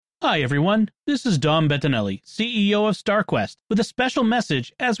Hi, everyone. This is Dom Bettinelli, CEO of StarQuest, with a special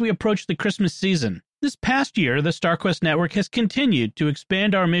message as we approach the Christmas season. This past year, the StarQuest Network has continued to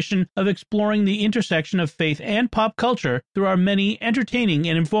expand our mission of exploring the intersection of faith and pop culture through our many entertaining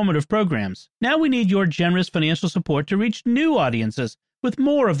and informative programs. Now we need your generous financial support to reach new audiences with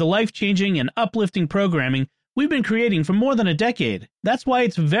more of the life-changing and uplifting programming we've been creating for more than a decade. That's why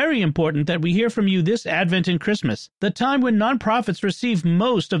it's very important that we hear from you this Advent and Christmas, the time when nonprofits receive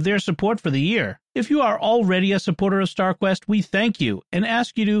most of their support for the year. If you are already a supporter of StarQuest, we thank you and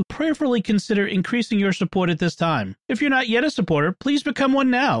ask you to prayerfully consider increasing your support at this time. If you're not yet a supporter, please become one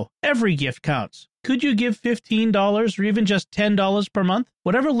now. Every gift counts. Could you give $15 or even just $10 per month?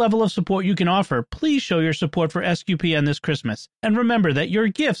 Whatever level of support you can offer, please show your support for SQPN this Christmas. And remember that your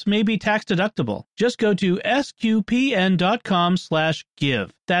gifts may be tax deductible. Just go to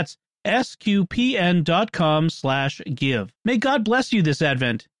sqpn.com/give. That's sqpn.com/give. May God bless you this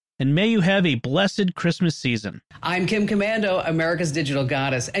Advent, and may you have a blessed Christmas season. I'm Kim Commando, America's Digital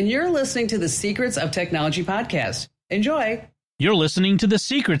Goddess, and you're listening to the Secrets of Technology podcast. Enjoy. You're listening to The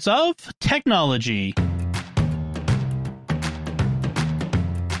Secrets of Technology.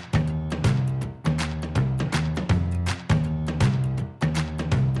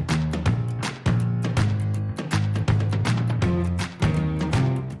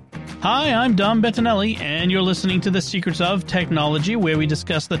 Hi, I'm Dom Bettinelli, and you're listening to The Secrets of Technology, where we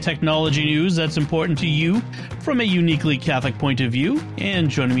discuss the technology news that's important to you from a uniquely Catholic point of view.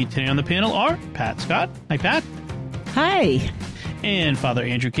 And joining me today on the panel are Pat Scott. Hi, Pat. Hi. And Father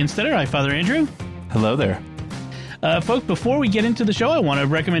Andrew Kinstetter. Hi, Father Andrew. Hello there. Folks, before we get into the show, I want to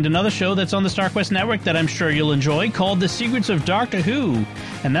recommend another show that's on the StarQuest Network that I'm sure you'll enjoy, called The Secrets of Doctor Who.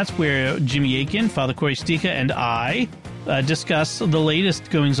 And that's where Jimmy Akin, Father Corey Stika, and I discuss the latest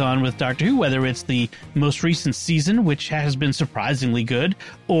goings-on with Doctor Who, whether it's the most recent season, which has been surprisingly good,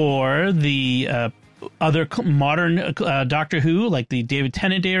 or the other modern Doctor Who, like the David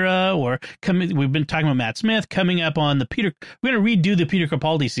Tennant era, or we've been talking about Matt Smith coming up on the Peter. We're going to redo the Peter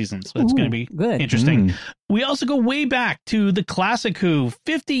Capaldi season, so it's going to be good. Interesting. We also go way back to the classic Who,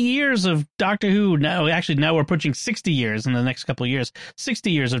 50 years of Doctor Who. Now we're approaching 60 years in the next couple of years. 60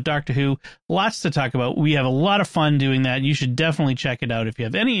 years of Doctor Who. Lots to talk about. We have a lot of fun doing that. You should definitely check it out if you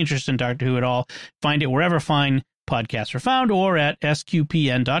have any interest in Doctor Who at all. Find it wherever fine podcasts are found, or at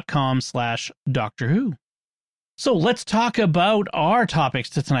sqpn.com/Doctor Who. So let's talk about our topics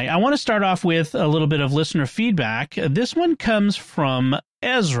tonight. I want to start off with a little bit of listener feedback. This one comes from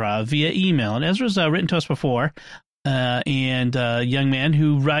Ezra via email, and Ezra's written to us before, and a young man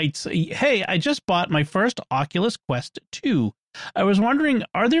who writes, "Hey, I just bought my first Oculus Quest 2. I was wondering,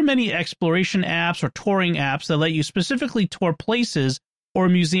 are there many exploration apps or touring apps that let you specifically tour places or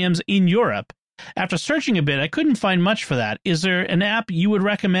museums in Europe? After searching a bit, I couldn't find much for that. Is there an app you would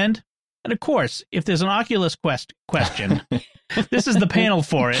recommend?" And of course, if there's an Oculus Quest question, this is the panel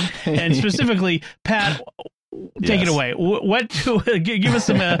for it. And specifically, Pat, take it away. Give us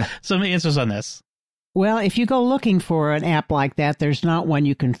some answers on this. Well, if you go looking for an app like that, there's not one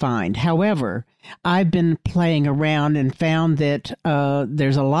you can find. However, I've been playing around and found that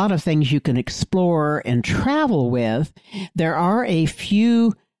there's a lot of things you can explore and travel with. There are a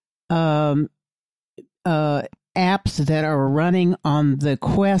few apps that are running on the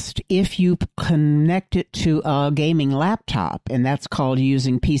Quest if you connect it to a gaming laptop, and that's called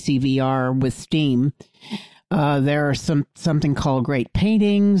using PCVR with Steam. There are something called Great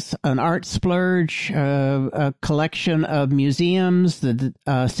Paintings, an Art Splurge, a collection of museums, the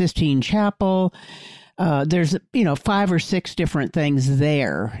Sistine Chapel. There's 5 or 6 different things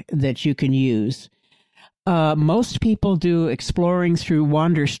there that you can use. Most people do exploring through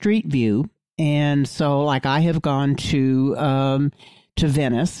Wander Street View. And so, like, I have gone to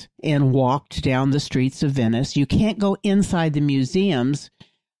Venice and walked down the streets of Venice. You can't go inside the museums,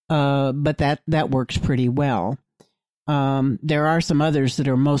 but that works pretty well. There are some others that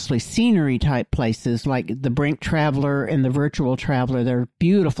are mostly scenery type places, like the Brink Traveler and the Virtual Traveler. They're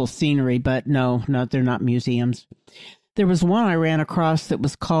beautiful scenery, but no, they're not museums. There was one I ran across that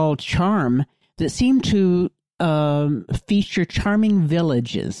was called Charm that seemed to feature charming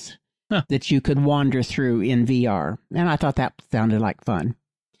villages that you could wander through in VR. And I thought that sounded like fun.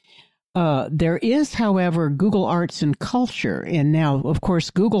 There is, however, Google Arts and Culture. And now, of course,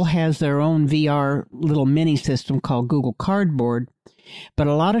 Google has their own VR little mini system called Google Cardboard. But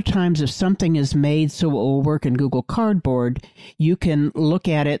a lot of times if something is made so it will work in Google Cardboard, you can look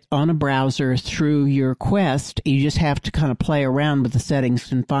at it on a browser through your Quest. You just have to kind of play around with the settings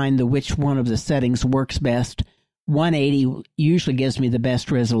and find which one of the settings works best. 180 usually gives me the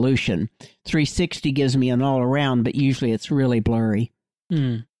best resolution. 360 gives me an all-around, but usually it's really blurry.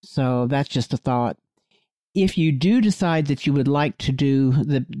 So that's just a thought. If you do decide that you would like to do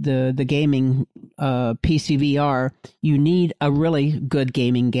the gaming PCVR, you need a really good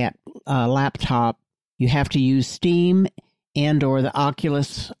gaming laptop. You have to use Steam and or the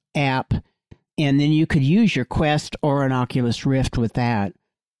Oculus app, and then you could use your Quest or an Oculus Rift with that.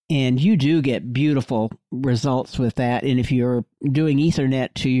 And you do get beautiful results with that. And if you're doing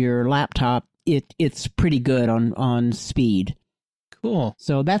Ethernet to your laptop, it's pretty good on speed. Cool.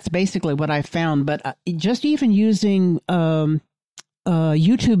 So that's basically what I found. But just even using YouTube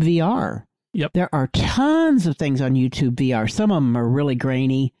VR, yep, there are tons of things on YouTube VR. Some of them are really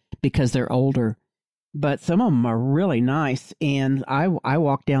grainy because they're older, but some of them are really nice. And I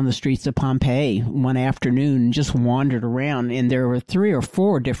walked down the streets of Pompeii one afternoon and just wandered around, and there were 3 or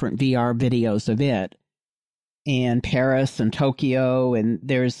 4 different VR videos of it. And Paris and Tokyo, and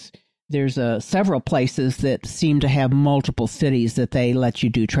there's several places that seem to have multiple cities that they let you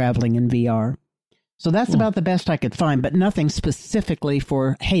do traveling in VR. So that's about the best I could find, but nothing specifically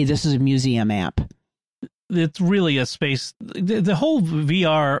for, hey, this is a museum app. It's really a space. The whole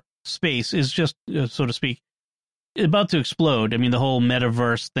VR space is just, so to speak, about to explode. I mean, the whole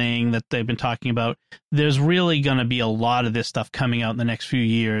metaverse thing that they've been talking about, there's really going to be a lot of this stuff coming out in the next few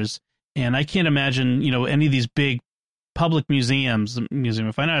years. And I can't imagine, any of these big public museums, the Museum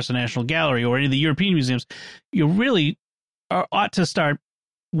of Fine Arts, the National Gallery, or any of the European museums, you really ought to start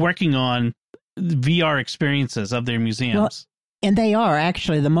working on VR experiences of their museums. Well, and they are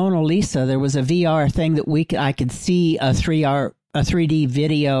actually. The Mona Lisa, there was a VR thing that I could see a 3D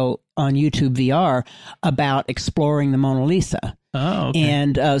video on YouTube VR about exploring the Mona Lisa. Oh, okay.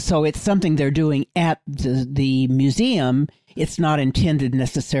 And so it's something they're doing at the museum. It's not intended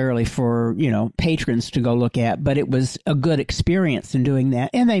necessarily for, patrons to go look at, but it was a good experience in doing that.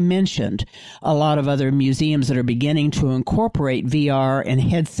 And they mentioned a lot of other museums that are beginning to incorporate VR and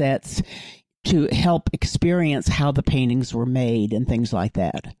headsets to help experience how the paintings were made and things like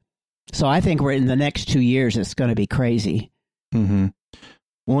that. So I think we're in the next 2 years, it's going to be crazy. Mm-hmm.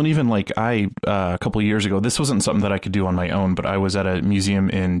 Well, and even like a couple of years ago, this wasn't something that I could do on my own, but I was at a museum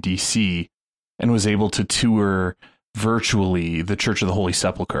in D.C. and was able to tour virtually the Church of the Holy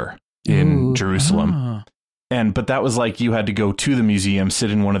Sepulchre in Jerusalem. But that was like you had to go to the museum, sit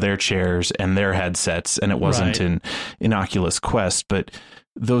in one of their chairs and their headsets, and it wasn't in Oculus Quest. But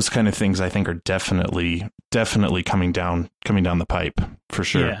those kind of things I think are definitely coming down the pipe for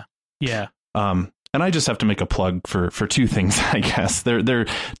sure. Yeah. And I just have to make a plug for 2 things, I guess. They're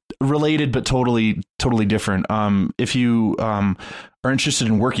related but totally different. If you are interested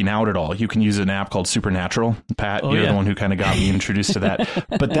in working out at all, you can use an app called Supernatural. Pat, you're the one who kind of got me introduced to that.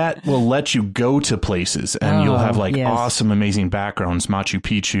 But that will let you go to places, and you'll have awesome, amazing backgrounds. Machu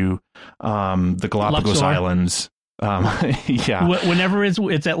Picchu, the Galapagos Luxor. Islands. Yeah. Whenever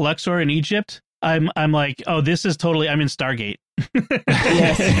it's at Luxor in Egypt, I'm like, oh, this is totally, I'm in Stargate.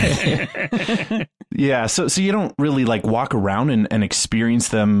 Yes. Yeah, so you don't really like walk around and experience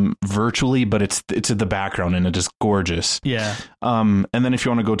them virtually, but it's in the background and it's just gorgeous. Yeah. And then if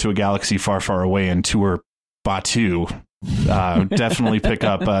you want to go to a galaxy far, far away and tour Batu, definitely pick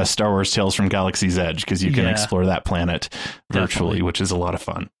up Star Wars Tales from Galaxy's Edge, because you can explore that planet virtually, which is a lot of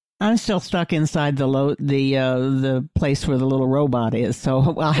fun. I'm still stuck inside the place where the little robot is, so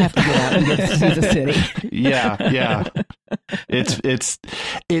I'll have to get out and get to see the city. Yeah.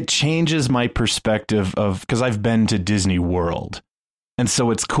 It changes my perspective because I've been to Disney World. And so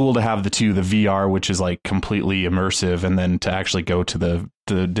it's cool to have the VR, which is like completely immersive, and then to actually go to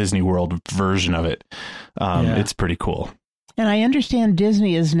the Disney World version of it. It's pretty cool. And I understand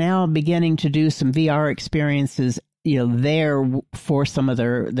Disney is now beginning to do some VR experiences there for some of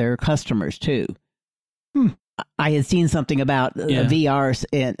their customers too. I had seen something about VR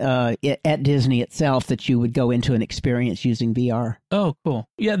at Disney itself, that you would go into an experience using VR. Oh, cool.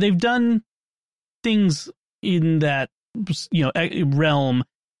 Yeah, they've done things in that realm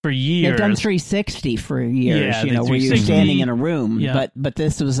for years. They've done 360 for years, where you're standing in a room, but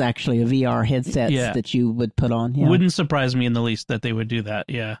this was actually a VR headset that you would put on. Yeah. Wouldn't surprise me in the least that they would do that.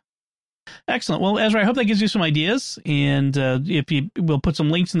 Yeah. Excellent. Well, Ezra, I hope that gives you some ideas, and we'll put some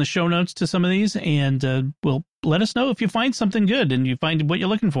links in the show notes to some of these, and we'll let us know if you find something good and you find what you're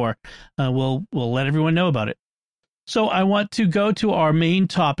looking for. We'll let everyone know about it. So I want to go to our main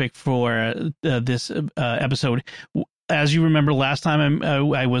topic for this episode. As you remember, last time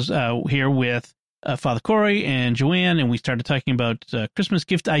I was here with Father Corey and Joanne, and we started talking about Christmas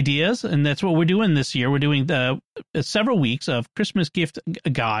gift ideas, and that's what we're doing this year. We're doing several weeks of Christmas gift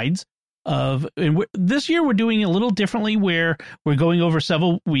guides. This year we're doing it a little differently, where we're going over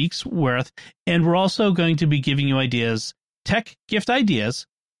several weeks worth, and we're also going to be giving you ideas, tech gift ideas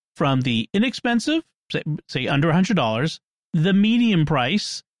from the inexpensive, say under $100, the medium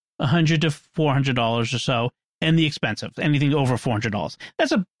price, $100 to $400 or so, and the expensive, anything over $400.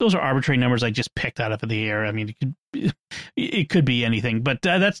 Those are arbitrary numbers I just picked out of the air. I mean, it could be anything, but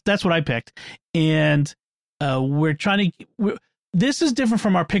that's what I picked. And this is different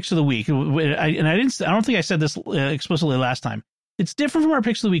from our picks of the week. I don't think I said this explicitly last time. It's different from our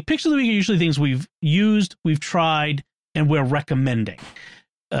picks of the week. Picks of the week are usually things we've used, we've tried, and we're recommending.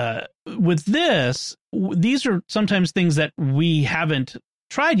 With this, these are sometimes things that we haven't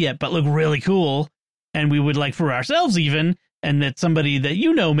tried yet, but look really cool, and we would like for ourselves even, and that somebody that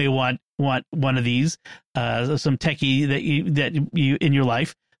may want one of these, some techie that you in your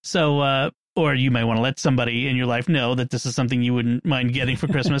life. So, or you may want to let somebody in your life know that this is something you wouldn't mind getting for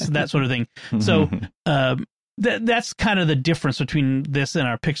Christmas, that sort of thing. So, that's kind of the difference between this and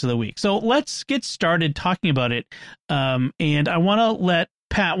our picks of the week. So let's get started talking about it. And I want to let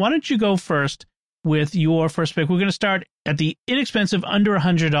Pat, why don't you go first with your first pick? We're going to start at the inexpensive under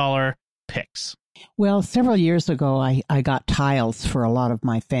 $100 picks. Well, several years ago, I got tiles for a lot of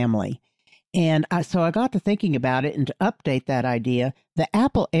my family. And so I got to thinking about it, and to update that idea, the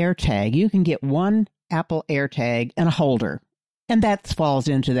Apple AirTag, you can get one Apple AirTag and a holder. And that falls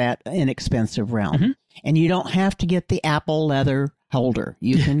into that inexpensive realm. Mm-hmm. And you don't have to get the Apple leather holder.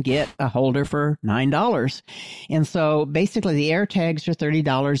 You can get a holder for $9. And so basically the AirTags are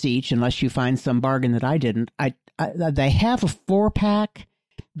 $30 each, unless you find some bargain that I didn't. They have a 4-pack,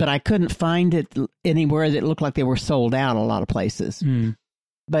 but I couldn't find it anywhere that looked like they were sold out a lot of places. Mm.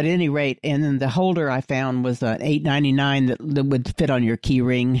 But at any rate, and then the holder I found was $8.99 that would fit on your key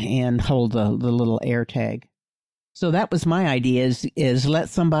ring and hold the little AirTag. So that was my idea, is let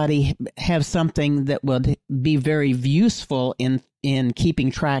somebody have something that would be very useful in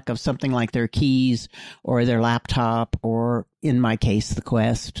keeping track of something like their keys or their laptop, or in my case, the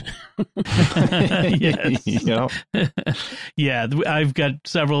Quest. Yes. Yeah, I've got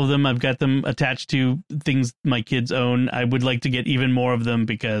several of them. I've got them attached to things my kids own. I would like to get even more of them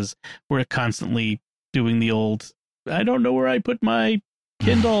because we're constantly doing the old, I don't know where I put my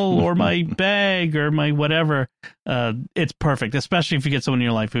Kindle or my bag or my whatever. It's perfect, especially if you get someone in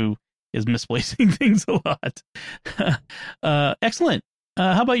your life who is misplacing things a lot. Excellent.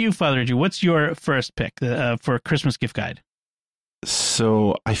 How about you, Father Andrew? What's your first pick for Christmas gift guide?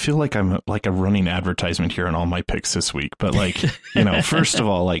 So I feel like I'm like a running advertisement here on all my picks this week. But first of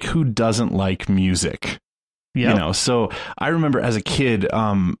all, who doesn't like music? Yep. So I remember as a kid,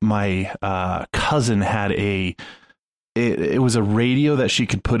 my cousin had it was a radio that she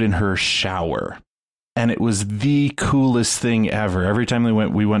could put in her shower. And it was the coolest thing ever. Every time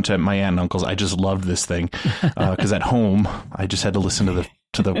we went to my aunt and uncle's, I just loved this thing because at home I just had to listen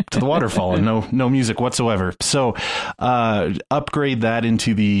to the waterfall and no music whatsoever. So upgrade that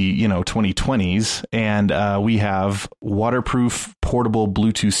into the 2020s, and we have waterproof portable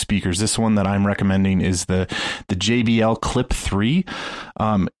Bluetooth speakers. This one that I'm recommending is the JBL Clip 3.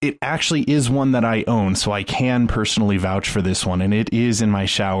 It actually is one that I own, so I can personally vouch for this one, and it is in my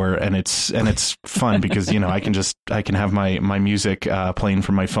shower, and it's fun because I can have my music playing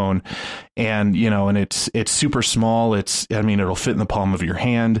from my phone, and and it's super small. It'll fit in the palm of your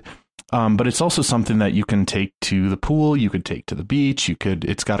hand. But it's also something that you can take to the pool. You could take to the beach.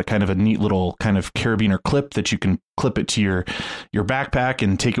 It's got a kind of a neat little kind of carabiner clip that you can clip it to your backpack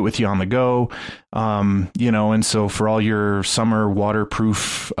and take it with you on the go. And so for all your summer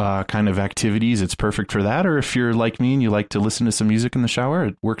waterproof kind of activities, it's perfect for that. Or if you're like me and you like to listen to some music in the shower,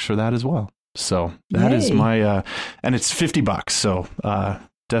 it works for that as well. So that is my, and it's $50. So,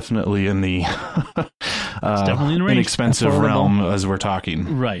 definitely in the definitely in inexpensive realm as we're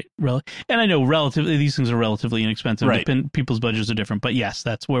talking. Right. And I know relatively these things are relatively inexpensive. Right. People's budgets are different, but yes,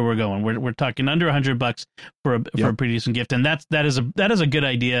 that's where we're going. We're talking under $100 for a pretty decent gift, and that is a good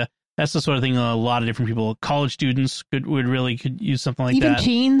idea. That's the sort of thing a lot of different people, college students could use something like even that. Even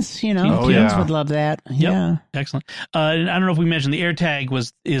teens, teens would love that. Yep. Yeah. Excellent. And I don't know if we mentioned the AirTag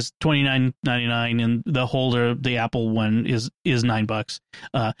is $29.99, and the holder, the Apple one, is $9.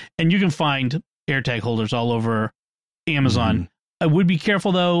 And you can find AirTag holders all over Amazon. Mm-hmm. I would be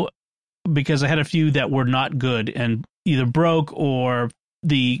careful though, because I had a few that were not good and either broke or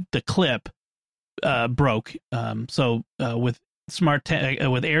the clip broke. So with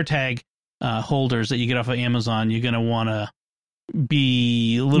with AirTag holders that you get off of Amazon, you're going to want to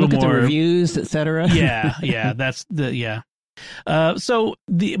be a little look more at the reviews, etc. Yeah. That's So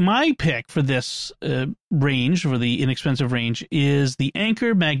my pick for this range, for the inexpensive range, is the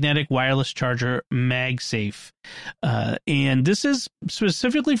Anker Magnetic Wireless Charger MagSafe. And this is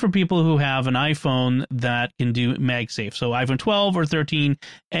specifically for people who have an iPhone that can do MagSafe. So iPhone 12 or 13,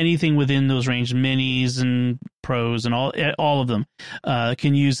 anything within those range, minis and pros and all of them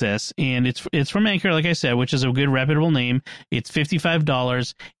can use this. And it's from Anker, like I said, which is a good reputable name. It's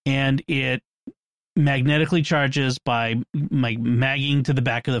 $55, and it magnetically charges by magging to the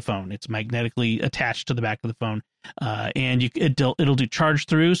back of the phone. It's magnetically attached to the back of the phone, and it'll do charge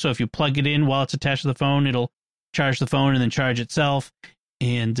through. So if you plug it in while it's attached to the phone, it'll charge the phone and then charge itself.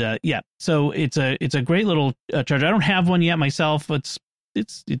 And so it's a great little charger. I don't have one yet myself. It's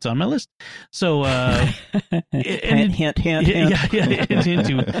on my list. So hint. Yeah, hint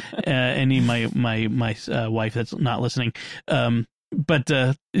to any of my wife that's not listening. But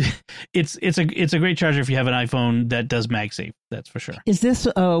it's a great charger if you have an iPhone that does MagSafe. That's for sure. Is this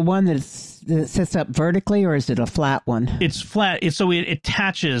one that sits up vertically, or is it a flat one? It's flat. So it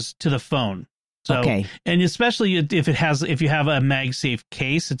attaches to the phone. So, okay. And especially if you have a MagSafe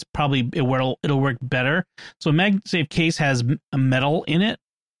case, it's probably it'll work better. So a MagSafe case has a metal in it,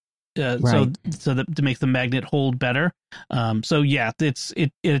 right. so that to make the magnet hold better.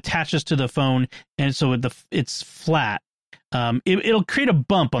 It attaches to the phone, and so it's flat. It'll create a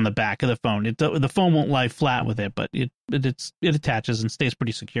bump on the back of the phone. The phone won't lie flat with it, but it attaches and stays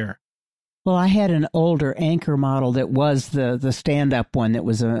pretty secure. Well, I had an older Anker model that was the stand-up one that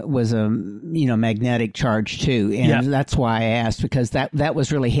was a magnetic charge too, and that's why I asked, because that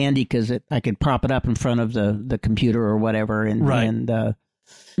was really handy because I could prop it up in front of the computer or whatever, and right. and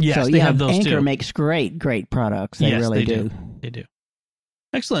yes, so they have those Anker too. makes great products. They really do. They do.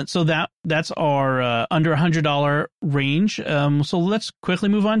 Excellent. So that's our under $100 range. So let's quickly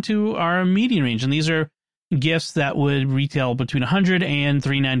move on to our median range, and these are gifts that would retail between $100 and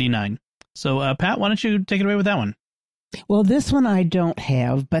 $399. So, Pat, why don't you take it away with that one? Well, this one I don't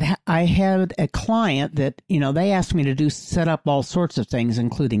have, but I had a client that, they asked me to set up all sorts of things,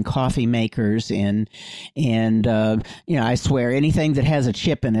 including coffee makers and I swear anything that has a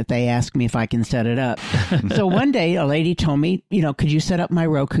chip in it, they ask me if I can set it up. So one day a lady told me, could you set up my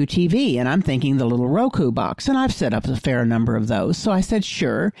Roku TV? And I'm thinking the little Roku box, and I've set up a fair number of those. So I said,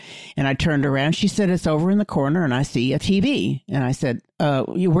 sure. And I turned around. She said, it's over in the corner, and I see a TV. And I said,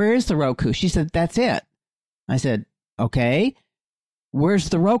 where is the Roku? She said, that's it. I said, okay, where's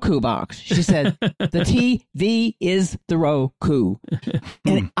the Roku box? She said, the TV is the Roku.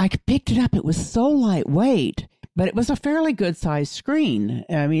 And I picked it up. It was so lightweight, but it was a fairly good sized screen.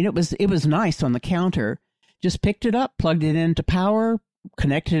 I mean, it was nice on the counter. Just picked it up, plugged it into power,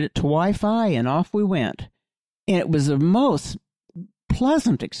 connected it to Wi-Fi, and off we went. And it was the most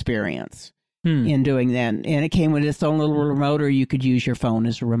pleasant experience in doing that. And it came with its own little remote, or you could use your phone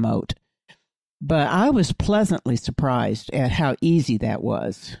as a remote. But I was pleasantly surprised at how easy that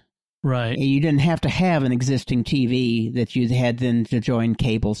was. Right. You didn't have to have an existing TV that you had then to join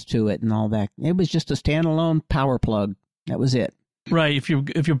cables to it and all that. It was just a standalone power plug. That was it. Right. If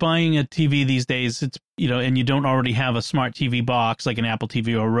you're buying a TV these days, it's and you don't already have a smart TV box like an Apple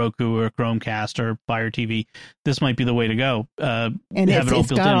TV or Roku or Chromecast or Fire TV, this might be the way to go. And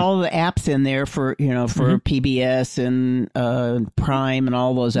it's got all the apps in there for PBS and Prime and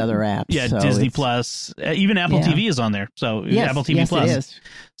all those other apps. Yeah, so Disney Plus, even Apple TV is on there. So Apple TV Plus. It is.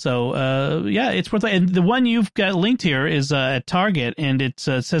 So it's worth it. And the one you've got linked here is at Target, and it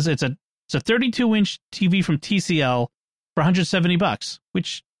says it's a 32-inch TV from TCL for $170,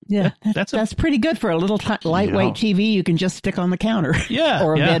 which that's pretty good for a little lightweight TV you can just stick on the counter.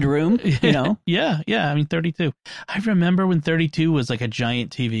 Or a bedroom, Yeah. I mean, 32. I remember when 32 was like a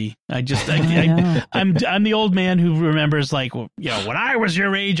giant TV. I'm the old man who remembers, like, when I was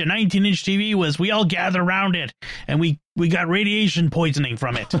your age, a 19-inch TV was, we all gathered around it and we got radiation poisoning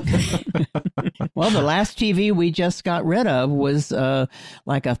from it. Well, the last TV we just got rid of was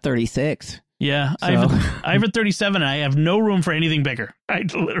like a 36. Yeah, so. I have a 37, and I have no room for anything bigger. I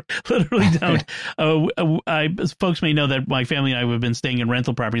literally don't. Folks may know that my family and I have been staying in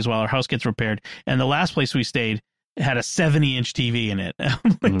rental properties while our house gets repaired, and the last place we stayed had a 70-inch TV in it.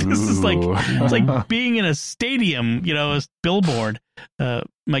 I'm like, this is it's like being in a stadium, a billboard.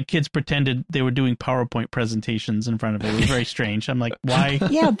 My kids pretended they were doing PowerPoint presentations in front of it. It was very strange. I'm like, why?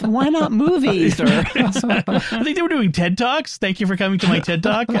 Yeah, why not movies? I think they were doing TED Talks. Thank you for coming to my TED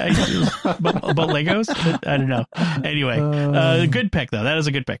Talk about Legos. But I don't know. Anyway, good pick, though. That is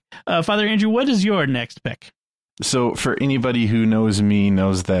a good pick. Father Andrew, what is your next pick? So for anybody who knows me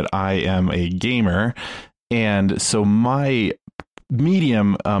knows that I am a gamer. And so my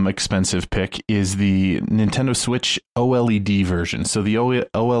medium expensive pick is the Nintendo Switch OLED version. So the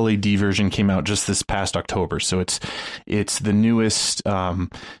OLED version came out just this past October. So it's the newest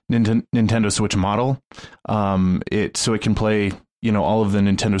Nintendo Switch model. So it can play, all of the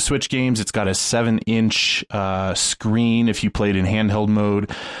Nintendo Switch games. It's got a 7-inch screen if you played in handheld mode.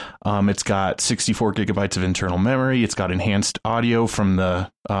 It's got 64 gigabytes of internal memory. It's got enhanced audio from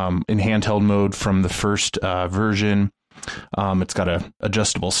the in handheld mode from the first version. It's got a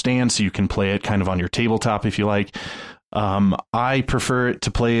adjustable stand, so you can play it kind of on your tabletop if you like. I prefer it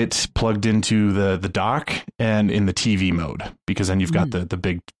to play it plugged into the dock and in the TV mode, because then you've got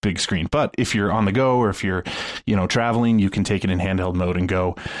the big screen. But if you're on the go, or if you're, traveling, you can take it in handheld mode and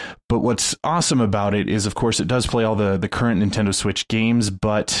go. But what's awesome about it is, of course, it does play all the current Nintendo Switch games,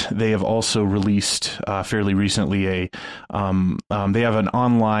 but they have also released fairly recently they have an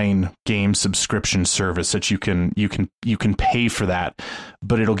online game subscription service that you can pay for that,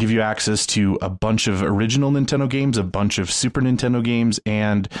 but it'll give you access to a bunch of original Nintendo games, a bunch of Super Nintendo games,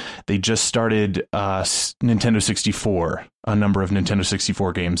 and they just started Nintendo 64, a number of Nintendo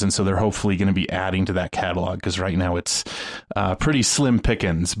 64 games, and so they're hopefully going to be adding to that catalog, because right now it's pretty slim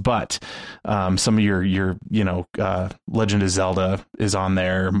pickings. But some of your Legend of Zelda is on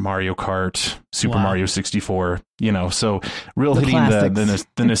there, Mario Kart, Super Mario 64, so real hitting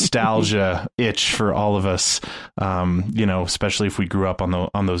the nostalgia itch for all of us, especially if we grew up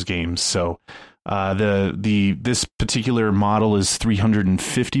on those games. So this particular model is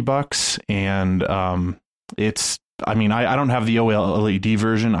 $350, and it's, I don't have the OLED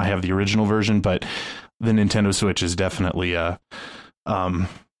version. I have the original version, but the Nintendo Switch is definitely an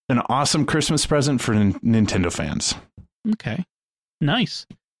awesome Christmas present for Nintendo fans. Okay, nice.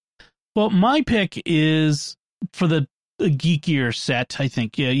 Well, my pick is for the geekier set. I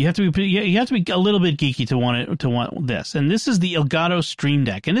think you have to be a little bit geeky to want this. And this is the Elgato Stream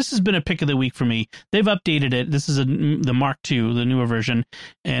Deck, and this has been a pick of the week for me. They've updated it. This is the Mark II, the newer version,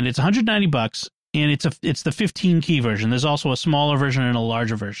 and it's $190. And it's the 15 key version. There's also a smaller version and a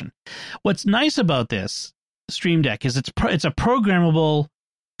larger version. What's nice about this Stream Deck is it's a programmable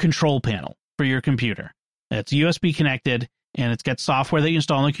control panel for your computer. It's USB connected, and it's got software that you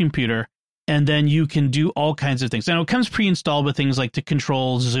install on the computer, and then you can do all kinds of things. And it comes pre-installed with things like to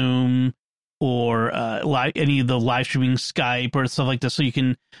control Zoom or any of the live streaming Skype or stuff like this, so you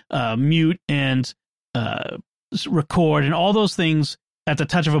can mute and record and all those things at the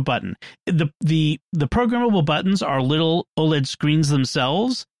touch of a button. The programmable buttons are little OLED screens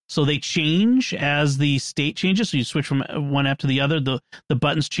themselves, so they change as the state changes. So you switch from one app to the other. The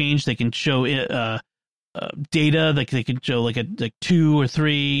buttons change. They can show data. Like they can show like 2 or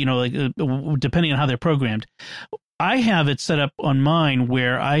 3. Depending on how they're programmed. I have it set up on mine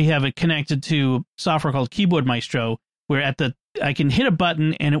where I have it connected to software called Keyboard Maestro, where I can hit a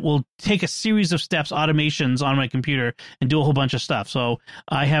button and it will take a series of steps, automations on my computer, and do a whole bunch of stuff. So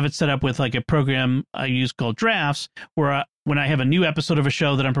I have it set up with like a program I use called Drafts, where when I have a new episode of a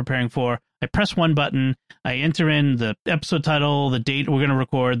show that I'm preparing for, I press one button, I enter in the episode title, the date we're going to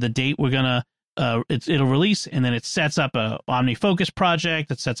record, the date we're going to, it'll release, and then it sets up a OmniFocus project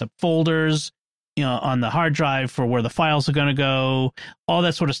that sets up folders, on the hard drive for where the files are going to go, all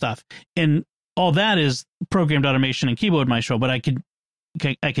that sort of stuff. And all that is programmed automation in Keyboard Maestro, but I can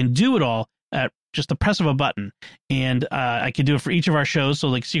do it all at just the press of a button, and I can do it for each of our shows. So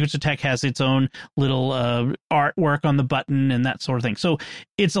like Secrets of Tech has its own little artwork on the button and that sort of thing. So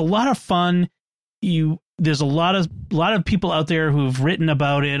it's a lot of fun. There's a lot of people out there who've written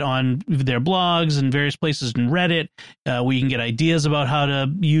about it on their blogs and various places in Reddit, where you can get ideas about how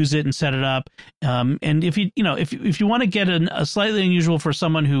to use it and set it up. And if you want to get a slightly unusual for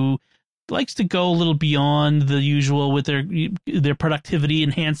someone who likes to go a little beyond the usual with their productivity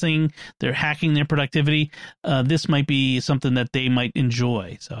enhancing, they're hacking their productivity, this might be something that they might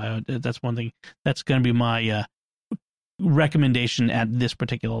enjoy. So that's one thing that's going to be my recommendation at this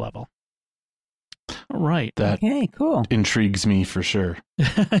particular level. All right. Okay, cool. Intrigues me for sure.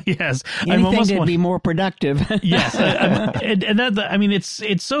 Yes. Anything to be more productive. Yes.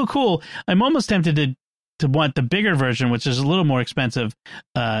 It's so cool. I'm almost tempted to want the bigger version, which is a little more expensive.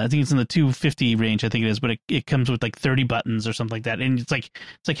 I think it's in the $250 range, I think it is, but it comes with like 30 buttons or something like that. And it's like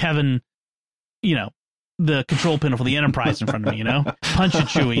having, the control panel for the Enterprise in front of me, punch and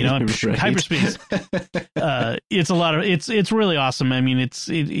chewy, Right. Hyperspace. It's a lot of, it's really awesome. I mean,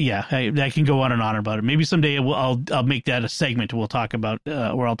 I can go on and on about it. Maybe someday I'll make that a segment we'll talk about,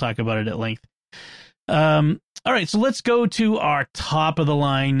 where I'll talk about it at length. All right, so let's go to our top of the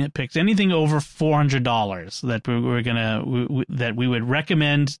line picks. Anything over $400 that we would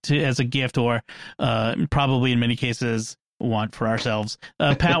recommend as a gift, or probably in many cases want for ourselves.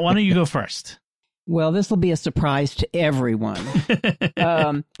 Pat, why don't you go first? Well, this will be a surprise to everyone.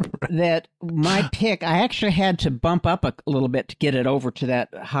 That my pick, I actually had to bump up a little bit to get it over to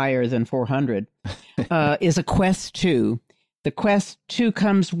that higher than 400, is a Quest 2. The Quest 2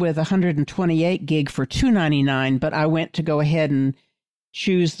 comes with 128 gig for $299, but I went to go ahead and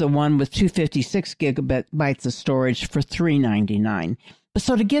choose the one with 256 gigabytes of storage for $399.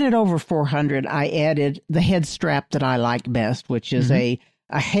 So to get it over 400, I added the head strap that I like best, which is a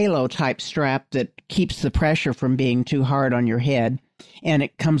halo type strap that keeps the pressure from being too hard on your head. And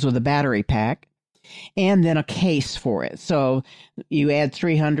it comes with a battery pack and then a case for it. So you add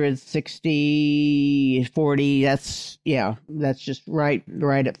 360, 40, that's just right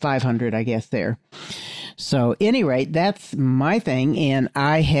at 500, I guess there. So any rate, that's my thing. And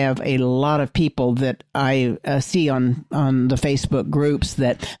I have a lot of people that I see on the Facebook groups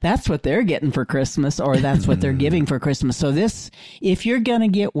that's what they're getting for Christmas, or that's what they're giving for Christmas. So this, if you're going to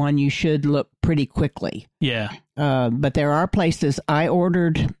get one, you should look pretty quickly. Yeah. But there are places. I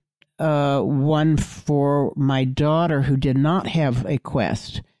ordered one for my daughter who did not have a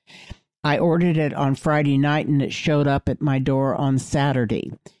Quest. I ordered it on Friday night and it showed up at my door on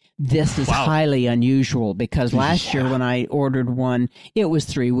Saturday. This is highly unusual because last year when I ordered one, it was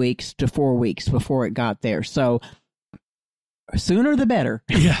 3 weeks to 4 weeks before it got there. So sooner the better.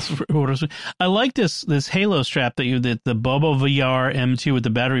 Yes. I like this Halo strap that the Bobo VR M2 with the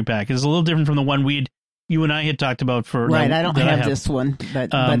battery pack. It's a little different from the one you and I had talked about for. Right. I don't have this one,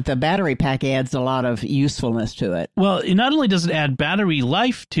 but the battery pack adds a lot of usefulness to it. Well, not only does it add battery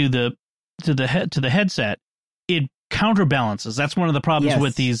life to the headset, it counterbalances. That's one of the problems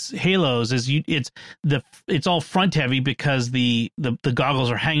with these Halos is it's all front heavy because the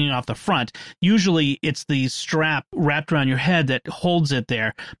goggles are hanging off the front. Usually it's the strap wrapped around your head that holds it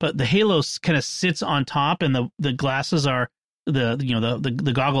there, but the Halo kind of sits on top and the glasses are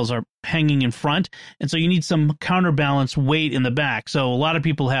the goggles are hanging in front, and so you need some counterbalance weight in the back. So a lot of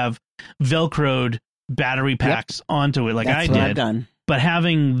people have Velcroed battery packs onto it, like That's I what did. I've done. But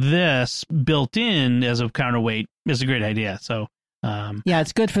having this built in as a counterweight is a great idea. So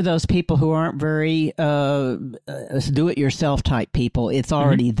it's good for those people who aren't very do-it-yourself type people. It's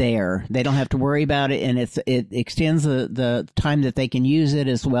already there. They don't have to worry about it, and it extends the time that they can use it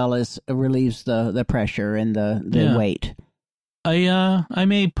as well as relieves the pressure and the weight. I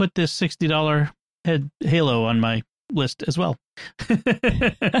may put this $60 head Halo on my list as well.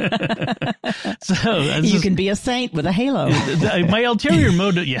 So you can be a saint with a Halo. My ulterior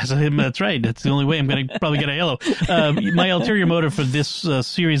motive, yes, that's right. That's the only way I'm going to probably get a Halo. My ulterior motive for this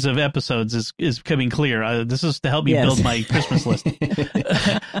series of episodes is becoming clear. This is to help me build my Christmas list.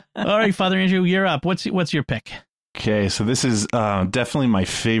 All right, Father Andrew, you're up. What's your pick? Okay, so this is definitely my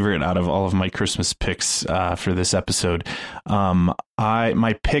favorite out of all of my Christmas picks for this episode.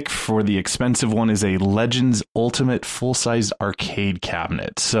 My pick for the expensive one is a Legends Ultimate full-size arcade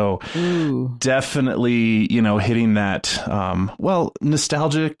cabinet. So definitely, hitting that,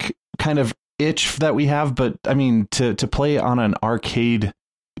 nostalgic kind of itch that we have. But I mean, to play on an arcade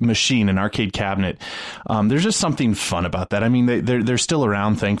machine, an arcade cabinet, there's just something fun about that. I mean, they're still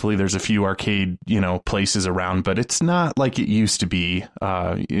around. Thankfully, there's a few arcade places around, but it's not like it used to be.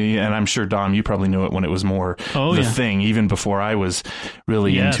 And I'm sure, Dom, you probably knew it when it was more thing, even before I was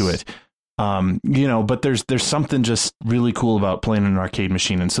really into it. But there's something just really cool about playing an arcade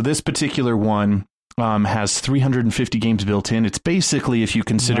machine. And so this particular one has 350 games built in. It's basically, if you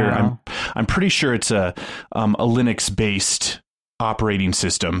consider, I'm pretty sure it's a Linux based operating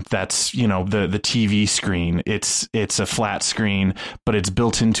system. That's the TV screen. It's a flat screen, but it's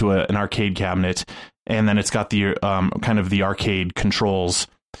built into an arcade cabinet, and then it's got the kind of the arcade controls,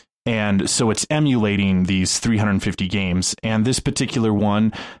 and so it's emulating these 350 games. And this particular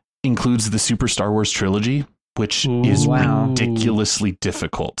one includes the Super Star Wars trilogy, which is ridiculously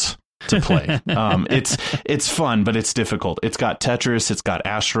difficult to play. It's fun, but it's difficult. It's got Tetris, it's got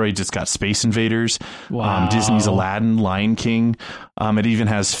Asteroids, it's got Space Invaders, Disney's Aladdin, Lion King. It even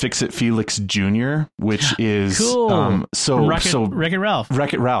has Fix-It Felix Jr., which is cool. Wreck-It Ralph.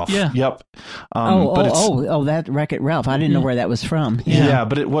 Wreck-It Ralph. Yeah. Yep. That Wreck-It Ralph. I didn't know where that was from. Yeah,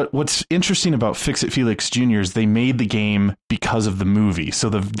 but what's interesting about Fix-It Felix Jr. is they made the game because of the movie.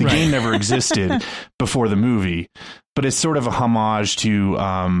 So the game never existed before the movie. But it's sort of a homage to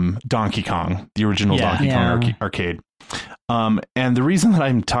Donkey Kong, the original Donkey Kong arcade. And the reason that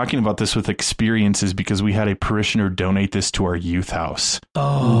I'm talking about this with experience is because we had a parishioner donate this to our youth house.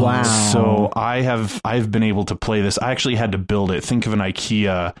 Oh, wow. So I've been able to play this. I actually had to build it. Think of an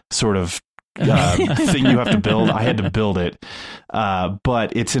IKEA sort of thing you have to build. I had to build it,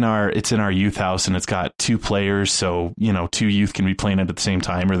 but it's in our youth house, and it's got 2 players, so 2 youth can be playing it at the same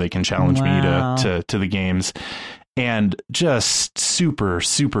time, or they can challenge me to the games, and just super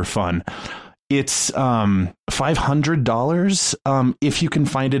fun. It's $500 if you can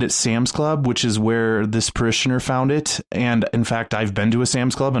find it at Sam's Club, which is where this parishioner found it. And in fact, I've been to a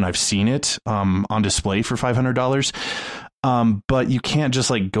Sam's Club and I've seen it on display for $500. But you can't just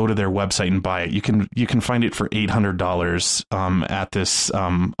like go to their website and buy it. You can find it for $800 at this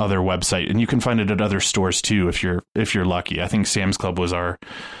other website, and you can find it at other stores too if you're lucky. I think Sam's Club was our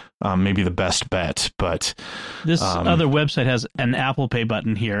maybe the best bet, but this other website has an Apple Pay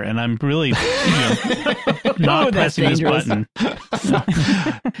button here, and I'm really not pressing this button.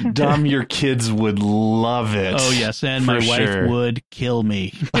 Dom, your kids would love it. Oh yes, and my wife would kill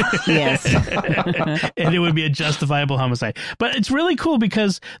me. Yes, and it would be a justifiable homicide. But it's really cool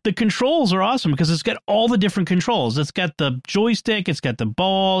because the controls are awesome, because it's got all the different controls. It's got the joystick, it's got the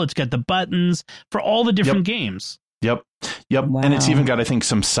ball, it's got the buttons for all the different games. Yep. Wow. And it's even got, I think,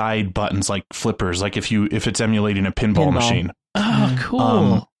 some side buttons like flippers, like if it's emulating a pinball machine. Oh,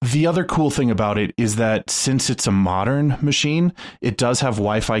 cool. The other cool thing about it is that since it's a modern machine, it does have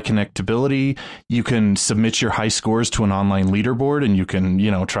Wi-Fi connectability. You can submit your high scores to an online leaderboard, and you can,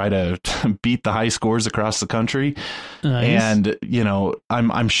 try to beat the high scores across the country. Nice. And,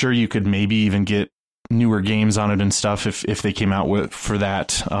 I'm sure you could maybe even get newer games on it and stuff if they came out for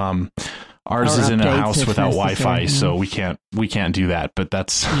that. Ours is in a house without Wi-Fi, so we can't do that. But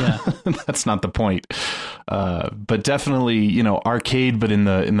that's that's not the point. But definitely, arcade, but in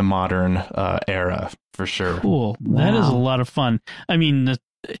the modern era for sure. Cool. Wow. That is a lot of fun. I mean,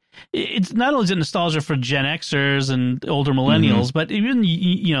 it's not only nostalgia for Gen Xers and older millennials, but even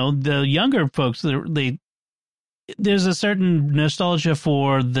the younger folks. There's a certain nostalgia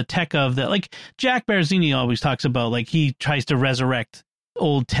for the tech of that. Like Jack Barzini always talks about, like he tries to resurrect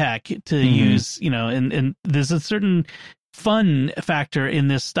old tech to use, and there's a certain fun factor in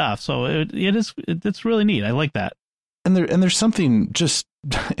this stuff. So it's really neat. I like that. And there's something just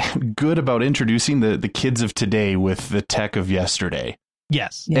good about introducing the kids of today with the tech of yesterday.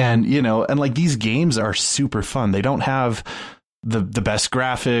 Yes. Yeah. And, and like these games are super fun. They don't have the best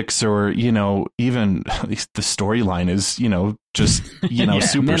graphics or, even the storyline is, just,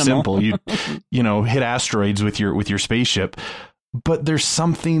 super minimal. Simple. You hit asteroids with your spaceship. But there's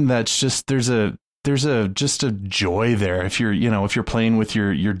something that's just there's a joy there if you're playing with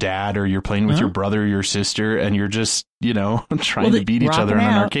your dad, or you're playing with your brother or your sister, and you're just trying to beat each other in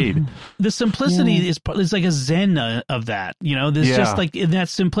an arcade. The simplicity is like a zen of that. There's just like in that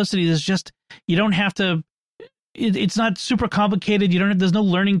simplicity. There's just you don't have to. It's not super complicated. There's no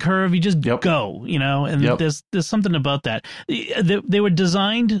learning curve. You just go. And there's something about that.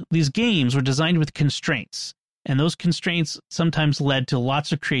 These games were designed with constraints. And those constraints sometimes led to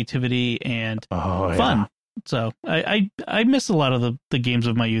lots of creativity and fun. So I miss a lot of the games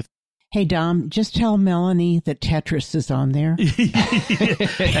of my youth. Hey, Dom, just tell Melanie that Tetris is on there.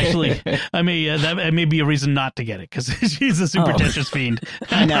 Actually, that may be a reason not to get it, because she's a super Tetris fiend.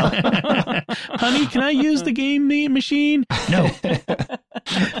 I know. Honey, can I use the game machine? No.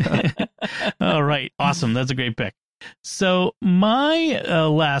 All right. Awesome. That's a great pick. So my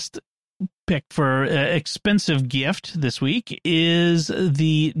last pick for expensive gift this week is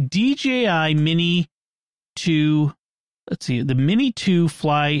the DJI Mini 2. Let's see, the Mini 2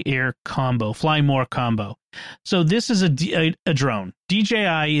 Fly More combo. So this is a drone.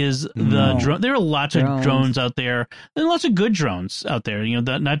 DJI is the drone. There are lots of drones out there, and lots of good drones out there.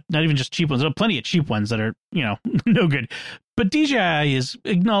 Not even just cheap ones. There are plenty of cheap ones that are no good. But DJI is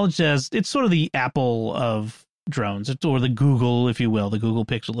acknowledged as it's sort of the Apple of drones, or the Google, if you will, the Google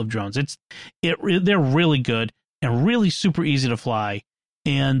Pixel of drones. They're really good and really super easy to fly.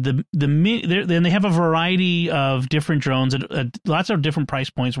 And then they have a variety of different drones at lots of different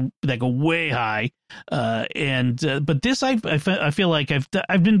price points that go way high. But this I feel like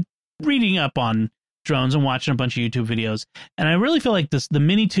I've been reading up on drones and watching a bunch of YouTube videos, and I really feel like the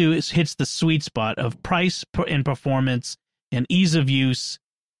Mini 2 hits the sweet spot of price and performance and ease of use,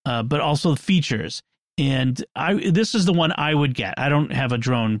 but also features. And this is the one I would get. I don't have a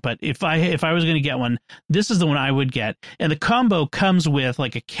drone, but if I was going to get one, this is the one I would get. And the combo comes with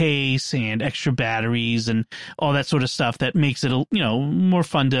like a case and extra batteries and all that sort of stuff that makes it more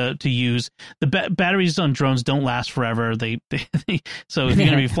fun to use. The batteries on drones don't last forever. So if you're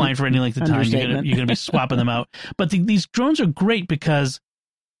going to be flying for any length of time, you're going to be swapping them out. But these drones are great because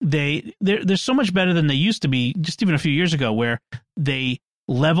they're so much better than they used to be just even a few years ago, where they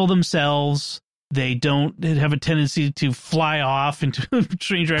level themselves. They don't have a tendency to fly off into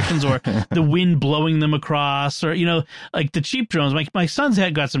strange directions, or the wind blowing them across, or, like the cheap drones. My son's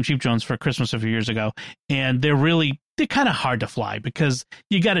got some cheap drones for Christmas a few years ago, and they're kind of hard to fly because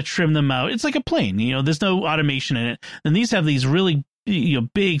you got to trim them out. It's like a plane, there's no automation in it. And these have these really,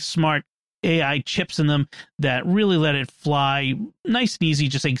 big, smart AI chips in them that really let it fly nice and easy.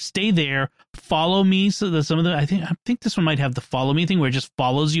 Just like stay there, follow me. So that some of them, I think this one might have the follow me thing where it just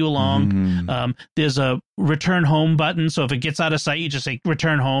follows you along. There's a return home button, so if it gets out of sight, you just say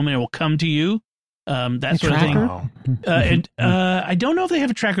return home and it will come to you. That sort of thing. I don't know if they have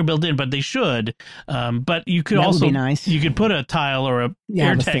a tracker built in, but they should. But you could also would be nice. You could put a tile or a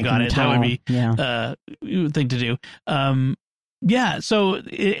air tag on it. That would be thing to do. So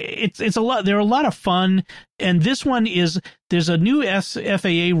it's a lot. They're a lot of fun, and this one there's a new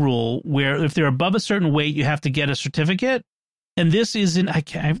FAA rule where if they're above a certain weight, you have to get a certificate. And this is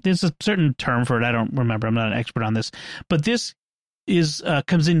there's a certain term for it. I don't remember. I'm not an expert on this, but this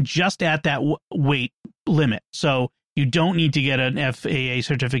comes in just at that weight limit. So you don't need to get an FAA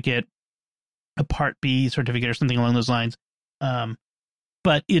certificate, a Part B certificate, or something along those lines.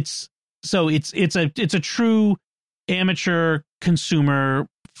 But it's a true amateur consumer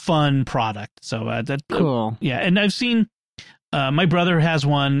fun product. So that's cool. And I've seen my brother has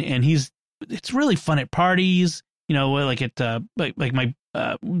one, and it's really fun at parties, like at like my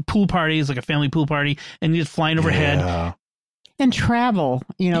pool parties, like a family pool party, and he's flying overhead. And travel,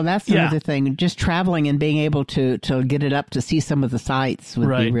 that's another thing. Just traveling and being able to get it up to see some of the sights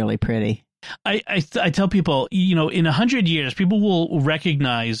would be really pretty. I tell people, in 100 years, people will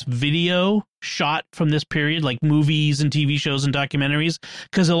recognize video shot from this period, like movies and TV shows and documentaries,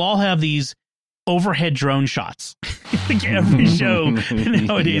 because they'll all have these overhead drone shots. Like every show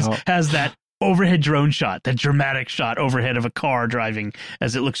nowadays has that overhead drone shot, that dramatic shot overhead of a car driving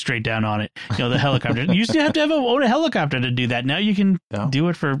as it looks straight down on it. The helicopter. You used to have to own a helicopter to do that. Now you can do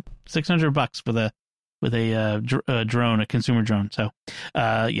it for $600 with a drone, a consumer drone. So,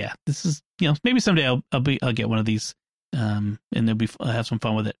 this is, maybe someday I'll get one of these, and I'll have some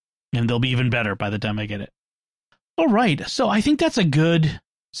fun with it, and they'll be even better by the time I get it. All right. So I think that's a good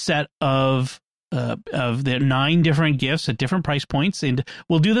set of the 9 different gifts at different price points. And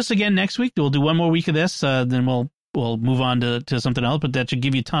we'll do this again next week. We'll do one more week of this. Then we'll move on to something else, but that should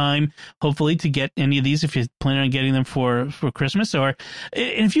give you time, hopefully, to get any of these if you plan on getting them for Christmas. Or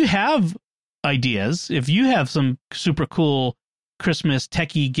if you have ideas, if you have some super cool Christmas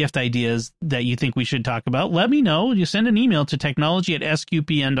techie gift ideas that you think we should talk about, let me know. You send an email to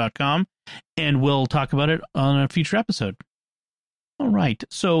technology@sqpn.com, and we'll talk about it on a future episode. All right.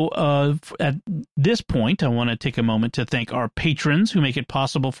 So at this point, I want to take a moment to thank our patrons who make it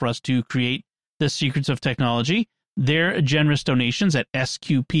possible for us to create the Secrets of Technology. Their generous donations at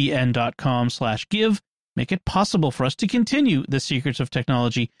sqpn.com/give make it possible for us to continue the Secrets of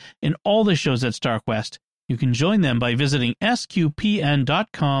Technology in all the shows at StarQuest. You can join them by visiting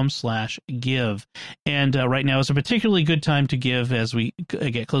sqpn.com/give. And right now is a particularly good time to give as we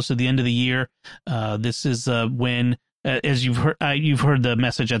get close to the end of the year. This is when, as you've heard the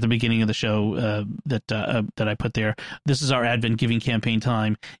message at the beginning of the show that I put there. This is our Advent giving campaign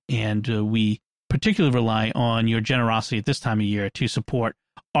time, and we particularly rely on your generosity at this time of year to support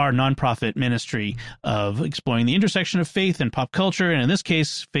our nonprofit ministry of exploring the intersection of faith and pop culture, and in this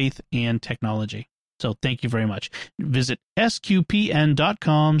case, faith and technology. So thank you very much. Visit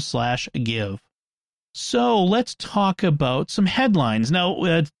sqpn.com/give. So let's talk about some headlines. Now,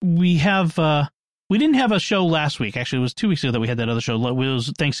 we didn't have a show last week. Actually, it was 2 weeks ago that we had that other show. It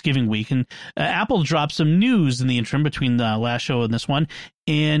was Thanksgiving week, and Apple dropped some news in the interim between the last show and this one,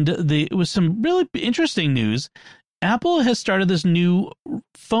 and it was some really interesting news. Apple has started this new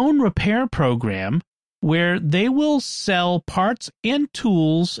phone repair program where they will sell parts and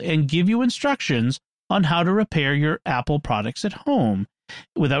tools and give you instructions on how to repair your Apple products at home.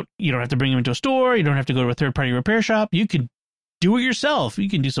 You don't have to bring them into a store. You don't have to go to a third-party repair shop. You can do it yourself. You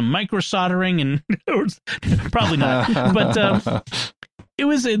can do some micro soldering and probably not. But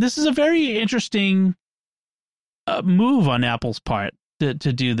this is a very interesting move on Apple's part to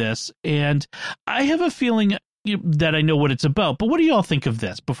do this. And I have a feeling that I know what it's about. But what do you all think of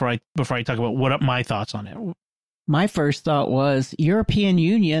this before I talk about what are my thoughts on it? My first thought was European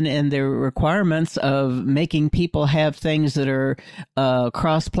Union and their requirements of making people have things that are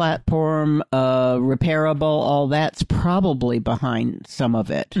cross-platform, repairable, all that's probably behind some of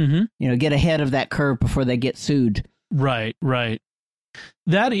it. Mm-hmm. Get ahead of that curve before they get sued. Right.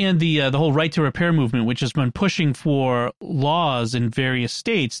 That and the whole right to repair movement, which has been pushing for laws in various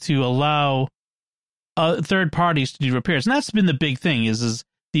states to allow third parties to do repairs. And that's been the big thing is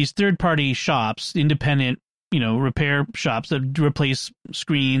these third-party shops, independent, repair shops that replace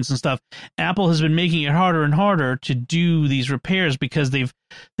screens and stuff, Apple has been making it harder and harder to do these repairs because they've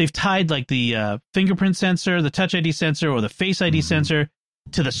tied like the fingerprint sensor, the Touch ID sensor, or the Face ID sensor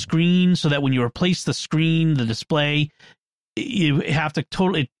to the screen, so that when you replace the screen, the display, you have to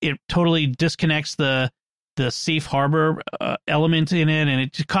totally disconnects the safe harbor element in it, and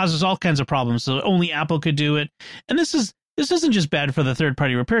it causes all kinds of problems. So only Apple could do it. And this isn't just bad for the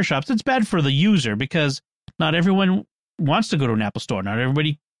third-party repair shops. It's bad for the user because not everyone wants to go to an Apple store. Not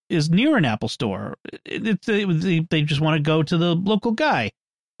everybody is near an Apple store. They just want to go to the local guy.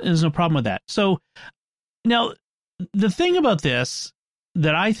 There's no problem with that. So now the thing about this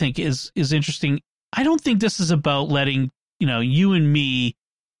that I think is interesting, I don't think this is about letting, you and me,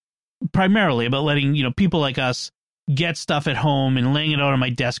 primarily about letting, people like us get stuff at home and laying it out on my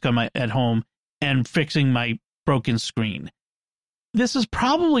desk at home and fixing my broken screen. This is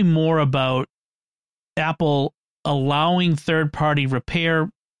probably more about Apple allowing third-party repair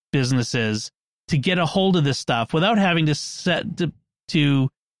businesses to get a hold of this stuff without having to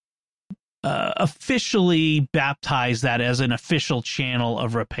officially baptize that as an official channel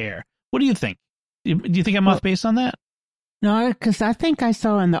of repair. What do you think? Do you think I'm off base on that? No, because I think I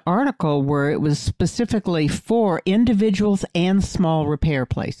saw in the article where it was specifically for individuals and small repair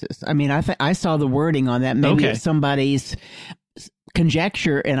places. I mean, I saw the wording on that. Maybe it's somebody's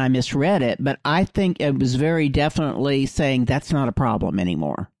conjecture and I misread it, but I think it was very definitely saying that's not a problem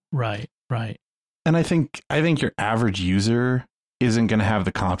anymore. Right. And I think your average user isn't going to have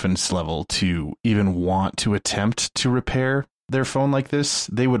the confidence level to even want to attempt to repair their phone like this.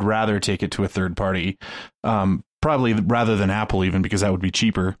 They would rather take it to a third party, probably rather than Apple, even, because that would be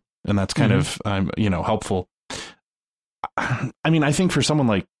cheaper. And that's kind of, helpful. I mean, I think for someone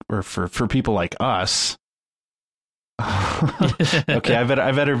like, or for people like us, okay,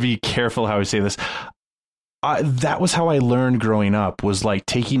 I better be careful how I say this. That was how I learned growing up, was like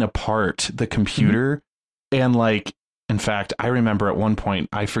taking apart the computer and like, in fact, I remember at one point,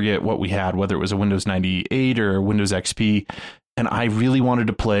 I forget what we had, whether it was a Windows 98 or Windows XP, and I really wanted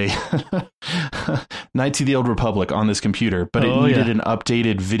to play Knights of the Old Republic on this computer, but it needed an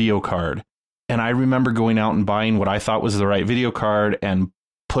updated video card. And I remember going out and buying what I thought was the right video card and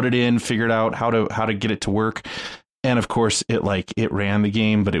put it in, figured out how to get it to work. And of course, it ran the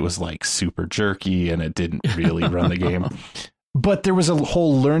game, but it was like super jerky and it didn't really run the game. But there was a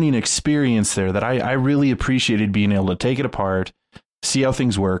whole learning experience there that I really appreciated, being able to take it apart, see how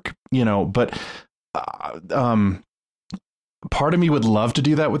things work, but part of me would love to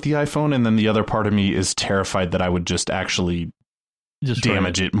do that with the iPhone. And then the other part of me is terrified that I would just actually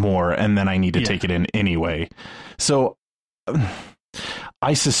damage it more. And then I need to take it in anyway. So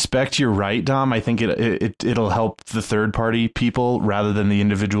I suspect you're right, Dom. I think it'll help the third party people rather than the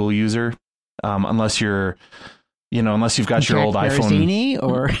individual user. Unless you're, unless you've got your old iPhone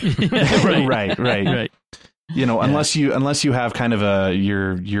or right. Unless you have kind of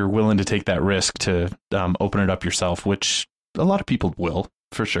you're willing to take that risk to open it up yourself, which a lot of people will,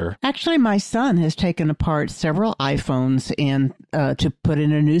 for sure. Actually, my son has taken apart several iPhones and to put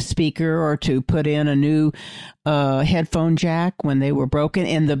in a new speaker or to put in a new headphone jack when they were broken.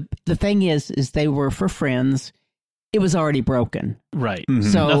 And the thing is they were for friends. It was already broken. Right.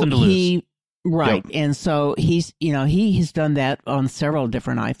 So nothing to lose. Right. Yep. And so he's done that on several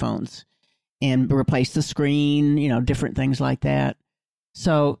different iPhones and replaced the screen, different things like that.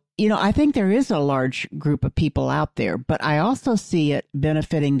 So, I think there is a large group of people out there, but I also see it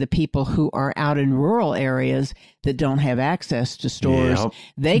benefiting the people who are out in rural areas that don't have access to stores. Yep.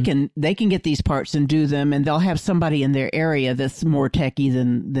 They can get these parts and do them, and they'll have somebody in their area that's more techie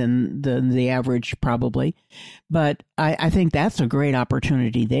than the average, probably. But I think that's a great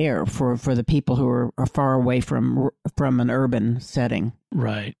opportunity there for the people who are far away from an urban setting.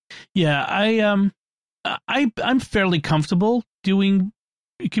 Right. Yeah. I'm fairly comfortable doing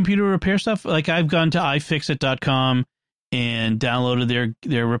computer repair stuff. Like, I've gone to iFixit.com and downloaded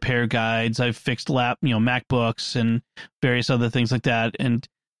their repair guides. I've fixed MacBooks and various other things like that. And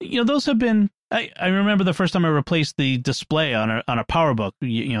those have been. I remember the first time I replaced the display on a PowerBook,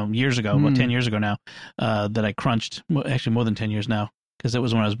 years ago, about 10 years ago now, that I crunched. Actually, more than 10 years now, because it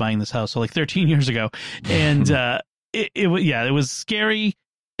was when I was buying this house, so like 13 years ago. And it was scary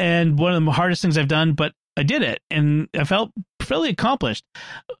and one of the hardest things I've done, but I did it, and I felt fairly accomplished.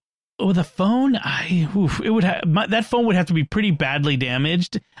 With a phone, that phone would have to be pretty badly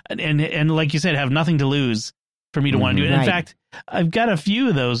damaged, and like you said, have nothing to lose for me to want to do it. In fact, I've got a few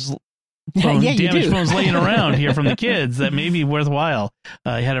of those damaged phones laying around here from the kids that may be worthwhile.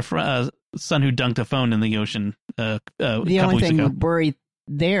 I had a son who dunked a phone in the ocean a couple weeks ago. The only thing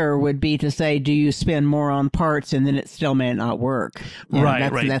there would be to say, do you spend more on parts, and then it still may not work. Right.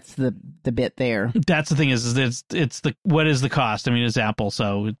 That's the bit there. That's the thing is it's the what is the cost? I mean, it's Apple,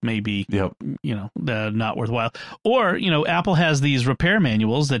 so it may be not worthwhile. Or Apple has these repair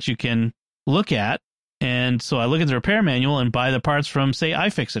manuals that you can look at, and so I look at the repair manual and buy the parts from, say,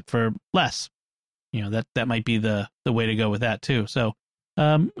 iFixit for less. That might be the way to go with that too. So.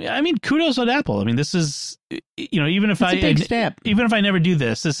 I mean, kudos on Apple. I mean, this is, even if a big step. Even if I never do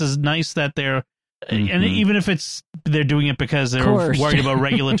this is nice that they're, and even if they're doing it because they're worried about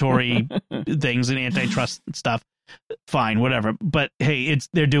regulatory things and antitrust stuff, fine, whatever. But hey,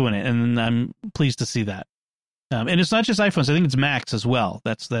 they're doing it, and I'm pleased to see that. And it's not just iPhones. I think it's Macs as well.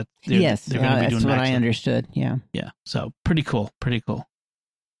 That's going to be that's doing what Macs. I understood. Yeah. Yeah. So pretty cool.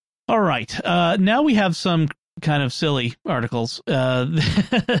 All right. Now we have some kind of silly articles.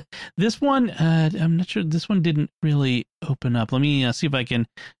 This one, I'm not sure. This one didn't really open up. Let me see if I can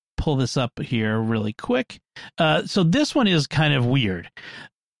pull this up here really quick. So this one is kind of weird.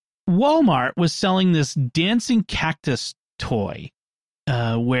 Walmart was selling this dancing cactus toy,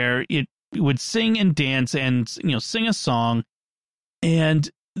 where it would sing and dance and sing a song,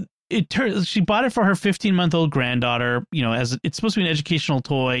 and she bought it for her 15-month-old granddaughter. As it's supposed to be an educational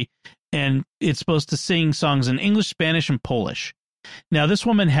toy. And it's supposed to sing songs in English, Spanish, and Polish. Now, this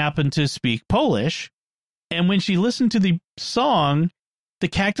woman happened to speak Polish, and when she listened to the song, the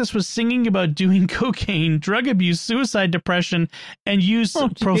cactus was singing about doing cocaine, drug abuse, suicide, depression, and use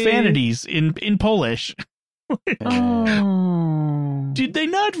profanities in Polish. Did they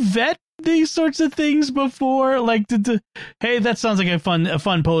not vet these sorts of things before? Like, hey, that sounds like a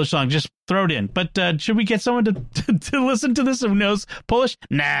fun Polish song. Just throw it in. But should we get someone to listen to this who knows Polish?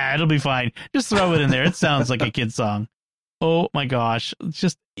 Nah, it'll be fine. Just throw it in there. It sounds like a kid's song. Oh my gosh! It's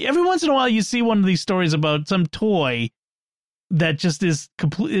just every once in a while you see one of these stories about some toy that just is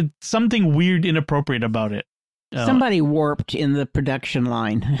something weird, inappropriate about it. Somebody warped in the production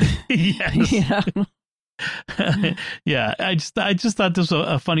line. Yes. Yeah, I just thought this was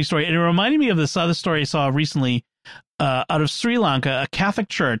a funny story, and it reminded me of this other story I saw recently out of Sri Lanka. A Catholic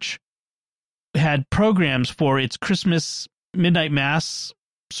church had programs for its Christmas midnight mass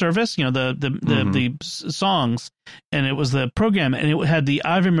service. The songs, and it was the program, and it had the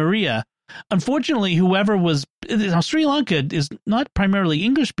Ave Maria. Unfortunately, Sri Lanka is not primarily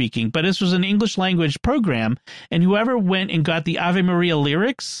English speaking, but this was an English language program, and whoever went and got the Ave Maria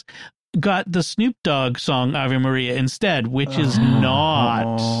lyrics got the Snoop Dogg song Ave Maria instead, which is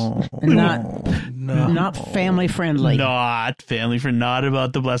not family friendly. Not family friendly, not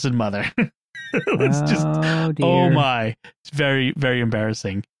about the Blessed Mother. It's just, dear. oh my, it's very, very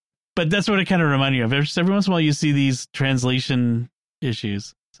embarrassing. But that's what it kind of reminded me of. Every once in a while you see these translation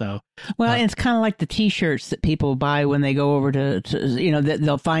issues. So, and it's kind of like the T-shirts that people buy when they go over to that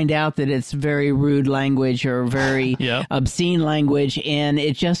they'll find out that it's very rude language or very obscene language, and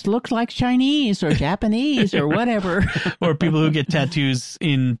it just looks like Chinese or Japanese or whatever. Or people who get tattoos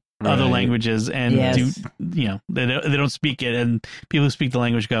in other languages and they don't speak it, and people who speak the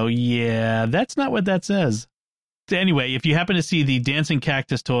language go, yeah, that's not what that says. Anyway, if you happen to see the dancing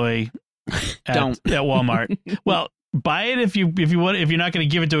cactus toy at Walmart, well, buy it if you want. If you're not going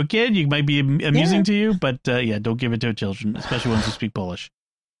to give it to a kid, it might be amusing to you. But don't give it to children, especially ones who speak Polish,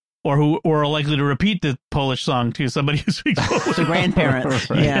 or are likely to repeat the Polish song to somebody who speaks Polish. The grandparents,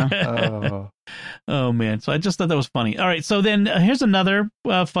 yeah. Oh man! So I just thought that was funny. All right, so then here's another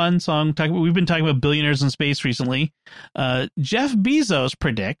fun song. We've been talking about billionaires in space recently. Jeff Bezos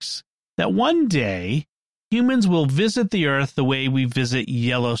predicts that one day humans will visit the Earth the way we visit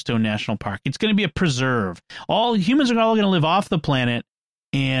Yellowstone National Park. It's going to be a preserve. All humans are all going to live off the planet,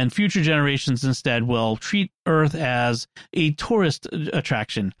 and future generations instead will treat Earth as a tourist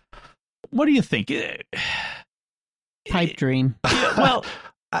attraction. What do you think? Pipe dream. Yeah, well,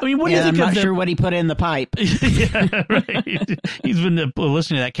 I mean, what do you think? I'm not sure what he put in the pipe. Yeah, right. He's been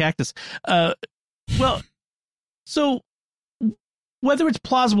listening to that cactus. So whether it's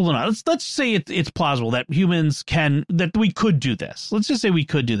plausible or not, let's say it's plausible that that we could do this. Let's just say we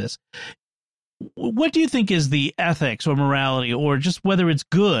could do this. What do you think is the ethics or morality, or just whether it's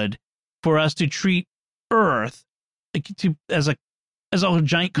good for us to treat Earth as a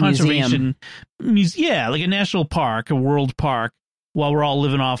giant conservation museum? Yeah, like a national park, a world park, while we're all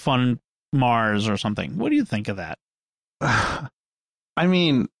living off on Mars or something. What do you think of that? I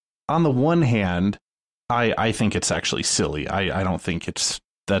mean, on the one hand, I think it's actually silly. I don't think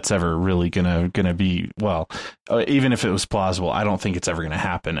that's ever really gonna be, even if it was plausible, I don't think it's ever gonna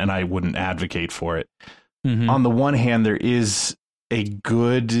happen, and I wouldn't advocate for it. Mm-hmm. On the one hand, there is a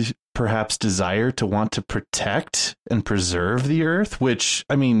good perhaps desire to want to protect and preserve the earth, which,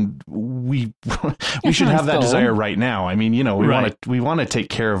 I mean, we should have that desire right now. I mean, we want to take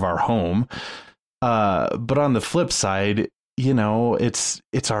care of our home. But on the flip side, it's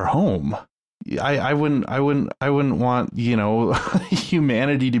our home. I wouldn't want,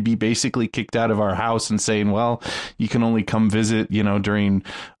 humanity to be basically kicked out of our house and saying, well, you can only come visit, during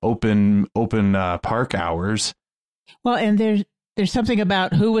open park hours. Well, and there's something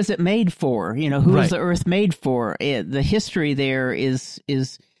about who was it made for? Who was the earth made for? The history there is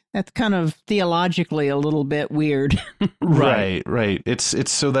that's kind of theologically a little bit weird. Right.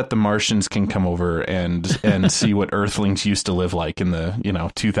 It's so that the Martians can come over and see what Earthlings used to live like in the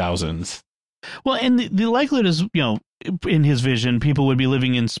 2000s. Well, and the likelihood is, in his vision, people would be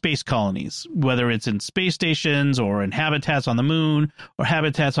living in space colonies, whether it's in space stations or in habitats on the moon or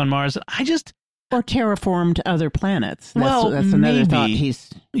habitats on Mars. Or terraformed other planets. That's another maybe. thought.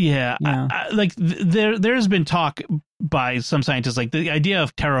 There's been talk by some scientists, like the idea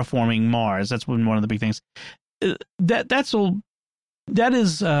of terraforming Mars. That's one of the big things. That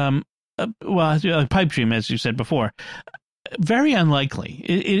is a pipe dream, as you said before. Very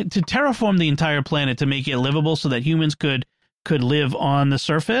unlikely. To terraform the entire planet to make it livable so that humans could live on the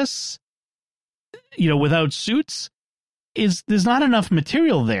surface, without suits, there's not enough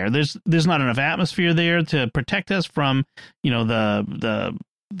material there. There's not enough atmosphere there to protect us from, the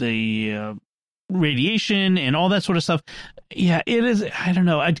radiation and all that sort of stuff. Yeah, it is. I don't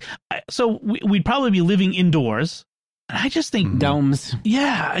know. So we'd probably be living indoors. And I just think domes.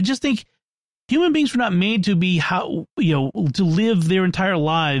 Yeah, I just think human beings were not made to be to live their entire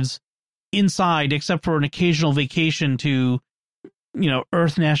lives inside, except for an occasional vacation to,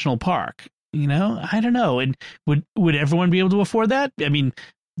 Earth National Park. I don't know. And would everyone be able to afford that? I mean,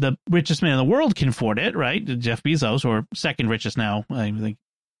 the richest man in the world can afford it, right? Jeff Bezos, or second richest now. I think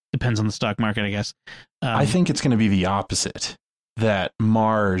depends on the stock market, I guess. I think it's going to be the opposite. That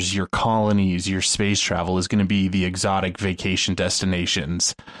Mars, your colonies, your space travel is going to be the exotic vacation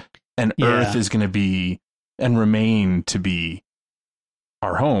destinations. And Earth is going to be and remain to be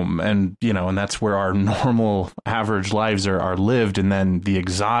our home. And, and that's where our normal average lives are lived. And then the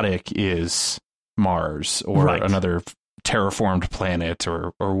exotic is Mars or another terraformed planet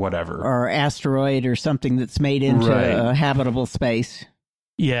or whatever. Or asteroid or something that's made into a habitable space.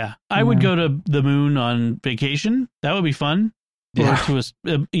 Yeah, I would go to the moon on vacation. That would be fun. Yeah.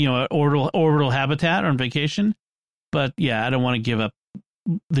 Or to an orbital habitat on vacation. But yeah, I don't want to give up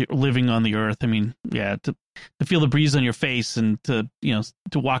living on the Earth. I mean, to feel the breeze on your face and to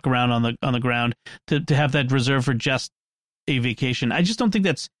walk around on the ground, to have that reserved for just a vacation. I just don't think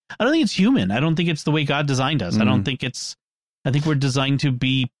it's human. I don't think it's the way God designed us. I think we're designed to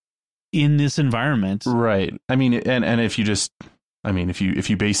be in this environment. Right. I mean, and if you just, if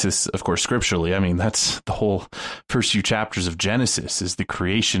you base this, of course, scripturally, I mean, that's the whole first few chapters of Genesis is the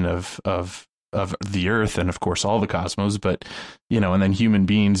creation of the earth and, of course, all the cosmos. But, and then human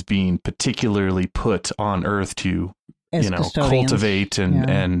beings being particularly put on earth to, cultivate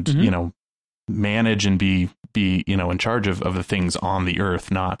and manage and be, in charge of the things on the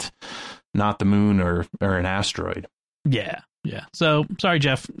earth, not the moon or an asteroid. Yeah. Yeah. So sorry,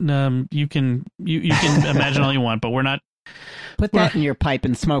 Jeff. You can imagine all you want, but we're not. Put that in your pipe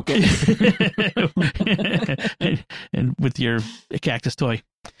and smoke it. and with your cactus toy.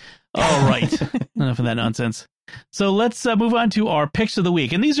 All right. Enough of that nonsense. So let's move on to our picks of the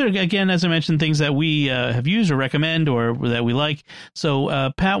week. And these are, again, as I mentioned, things that we have used or recommend or that we like.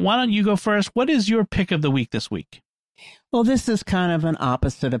 So, Pat, why don't you go first? What is your pick of the week this week? Well, this is kind of an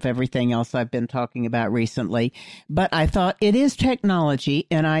opposite of everything else I've been talking about recently. But I thought it is technology,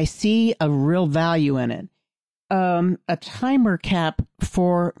 and I see a real value in it. A timer cap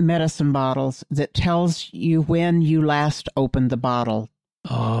for medicine bottles that tells you when you last opened the bottle.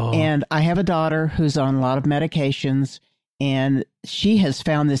 Oh. And I have a daughter who's on a lot of medications, and she has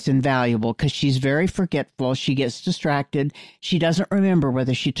found this invaluable because she's very forgetful. She gets distracted. She doesn't remember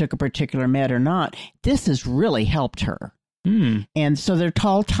whether she took a particular med or not. This has really helped her. And so they're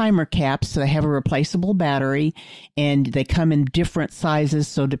tall timer caps. So they have a replaceable battery, and they come in different sizes.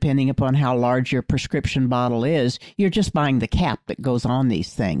 So depending upon how large your prescription bottle is, you're just buying the cap that goes on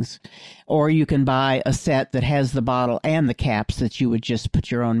these things. Or you can buy a set that has the bottle and the caps that you would just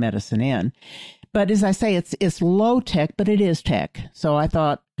put your own medicine in. But as I say, it's low tech, but it is tech. So I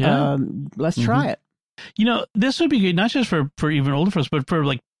thought, let's try it. This would be good, not just for even older folks, but for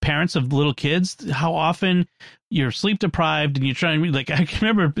like parents of little kids. How often you're sleep deprived and you're trying to, like, I can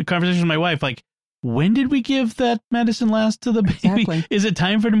remember the conversation with my wife, like, when did we give that medicine last to the baby? Exactly. Is it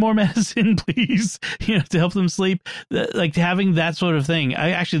time for more medicine, please? To help them sleep. Like having that sort of thing.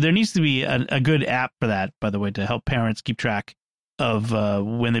 There needs to be a good app for that, by the way, to help parents keep track of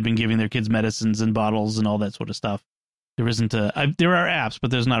when they've been giving their kids medicines and bottles and all that sort of stuff. There isn't there are apps,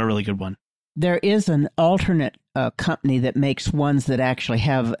 but there's not a really good one. There is an alternate company that makes ones that actually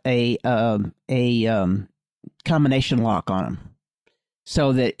have a combination lock on them.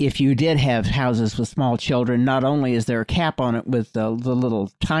 So that if you did have houses with small children, not only is there a cap on it with the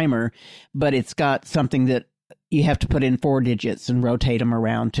little timer, but it's got something that you have to put in 4 digits and rotate them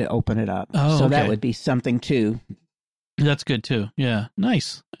around to open it up. Oh, so okay. that would be something too. That's good too. Yeah,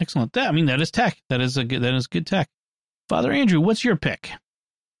 nice, excellent. That is tech. That is good tech. Father Andrew, what's your pick?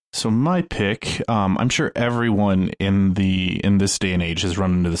 So my pick, I'm sure everyone in this day and age has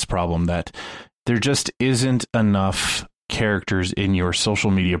run into this problem that there just isn't enough characters in your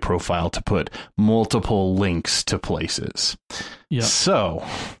social media profile to put multiple links to places. Yeah. So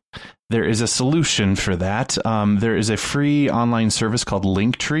there is a solution for that. There is a free online service called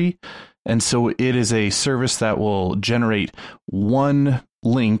Linktree. And so it is a service that will generate one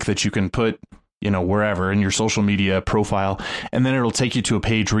link that you can put, wherever in your social media profile. And then it'll take you to a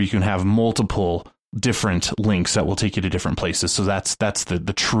page where you can have multiple different links that will take you to different places. So that's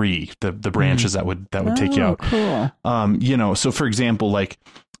the tree, the branches that would take you out. Cool. So for example, like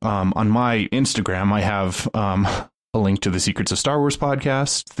on my Instagram, I have a link to the Secrets of Star Wars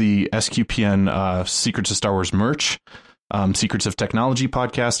podcast, the SQPN Secrets of Star Wars merch, Secrets of Technology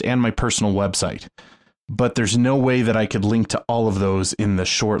podcast, and my personal website. But there's no way that I could link to all of those in the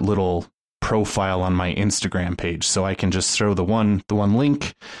short little profile on my Instagram page. So I can just throw the one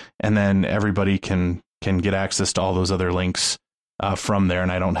link, and then everybody can get access to all those other links from there,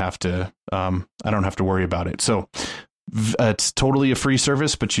 and I don't have to worry about it. So it's totally a free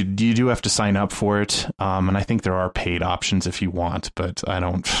service, but you do have to sign up for it. And I think there are paid options if you want, but I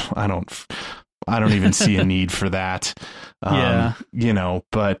don't even see a need for that. But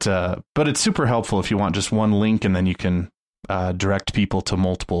it's super helpful if you want just one link, and then you can direct people to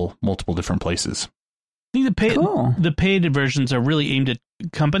multiple different places. I think the paid versions are really aimed at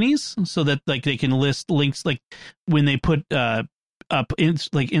companies, so that like they can list links, like when they put up like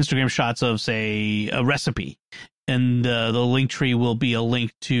Instagram shots of, say, a recipe, and the link tree will be a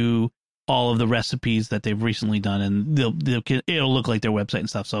link to all of the recipes that they've recently done, and it'll look like their website and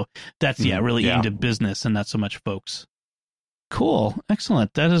stuff. So that's really aimed at business and not so much folks. Cool,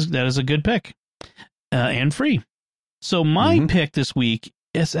 excellent. That is a good pick, and free. So my pick this week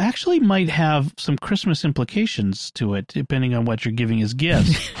is actually might have some Christmas implications to it, depending on what you're giving as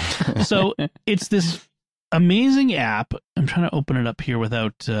gifts. So it's this amazing app. I'm trying to open it up here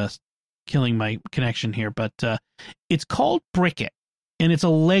without killing my connection here, but it's called Brickit, and it's a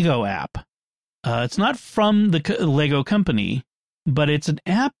Lego app. It's not from the Lego company, but it's an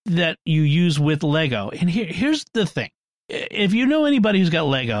app that you use with Lego. And here's the thing. If you know anybody who's got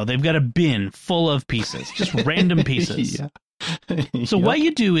Lego, they've got a bin full of pieces, just random pieces. So what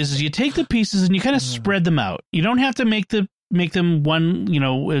you do is you take the pieces and you kind of spread them out. You don't have to make them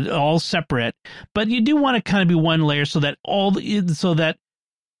one, all separate, but you do want to kind of be one layer so that all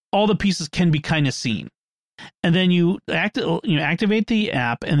the pieces can be kind of seen. And then you activate the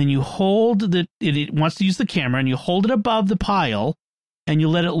app, and then you hold it wants to use the camera, and you hold it above the pile, and you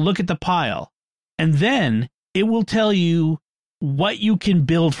let it look at the pile, and then it will tell you what you can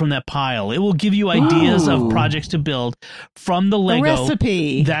build from that pile. It will give you ideas of projects to build from the Lego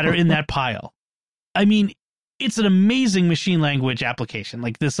recipe that are in that pile. I mean, it's an amazing machine language application.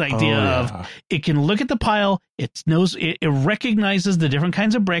 Like this idea of it can look at the pile, it recognizes the different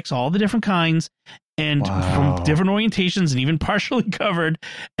kinds of bricks, all the different kinds, and from different orientations, and even partially covered,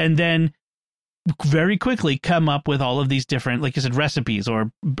 and then very quickly come up with all of these different, like I said, recipes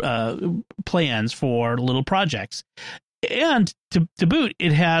or plans for little projects. And to boot,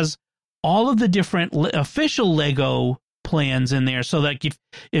 it has all of the different official Lego plans in there, so that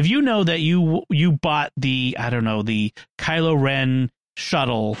if you know that you bought the Kylo Ren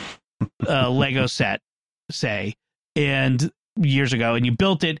shuttle Lego set, say, and years ago, and you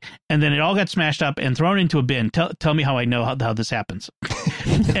built it, and then it all got smashed up and thrown into a bin. Tell me how I know how this happens.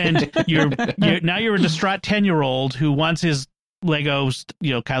 And you're a distraught 10-year-old who wants his Lego's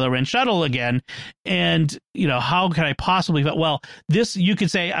Kylo Ren shuttle again, and how can I possibly? Well, this, you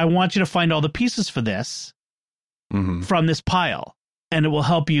could say, I want you to find all the pieces for this from this pile, and it will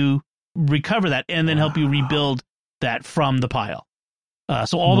help you recover that, and then help you rebuild that from the pile.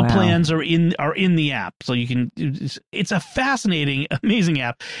 So all the plans are in the app, so you can. It's a fascinating, amazing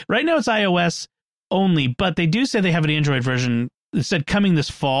app. Right now it's iOS only, but they do say they have an Android version it said coming this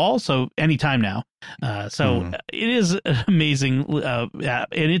fall, so anytime now. It is an amazing app,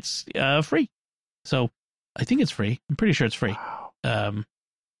 and it's free. So I think it's free. I'm pretty sure it's free. I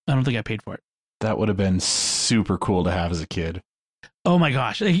don't think I paid for it. That would have been super cool to have as a kid. Oh my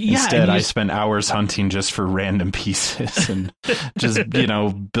gosh. Yeah. Instead, I spent hours hunting just for random pieces and just,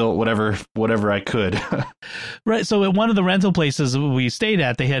 built whatever I could. Right. So at one of the rental places we stayed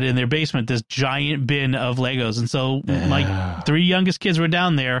at, they had in their basement this giant bin of Legos. And so my 3 youngest kids were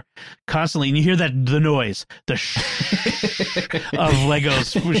down there constantly. And you hear the noise, the of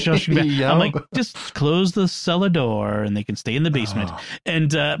Legos shushing back. Yep. I'm like, just close the cellar door and they can stay in the basement.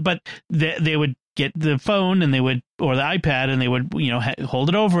 And, but they would get the phone and or the iPad and they would, hold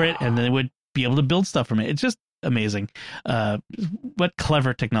it over it and then they would be able to build stuff from it. It's just amazing. What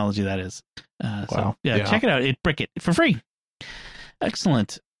clever technology that is. So check it out. Brick it for free.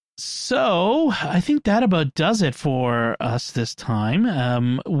 Excellent. So I think that about does it for us this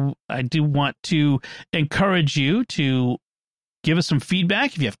time. I do want to encourage you to give us some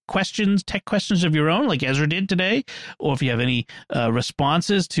feedback if you have questions, tech questions of your own, like Ezra did today, or if you have any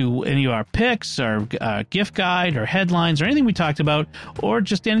responses to any of our picks or gift guide or headlines or anything we talked about, or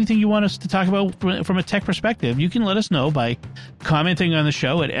just anything you want us to talk about from a tech perspective, you can let us know by commenting on the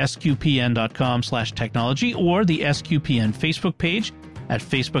show at sqpn.com/technology or the SQPN Facebook page at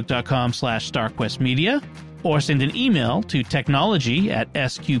facebook.com/StarQuestMedia, or send an email to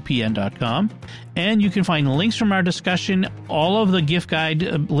technology@sqpn.com. And you can find links from our discussion, all of the gift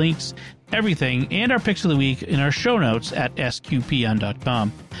guide links, everything, and our picks of the week in our show notes at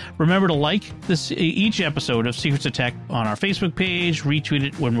sqpn.com. Remember to like each episode of Secrets of Tech on our Facebook page, retweet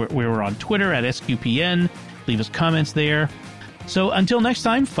it when we're on Twitter at SQPN, leave us comments there. So until next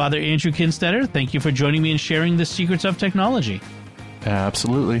time, Father Andrew Kinstetter, thank you for joining me and sharing the secrets of technology.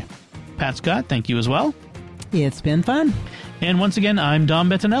 Absolutely. Pat Scott, thank you as well. It's been fun. And once again, I'm Dom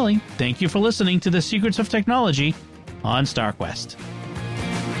Bettinelli. Thank you for listening to the Secrets of Technology on StarQuest.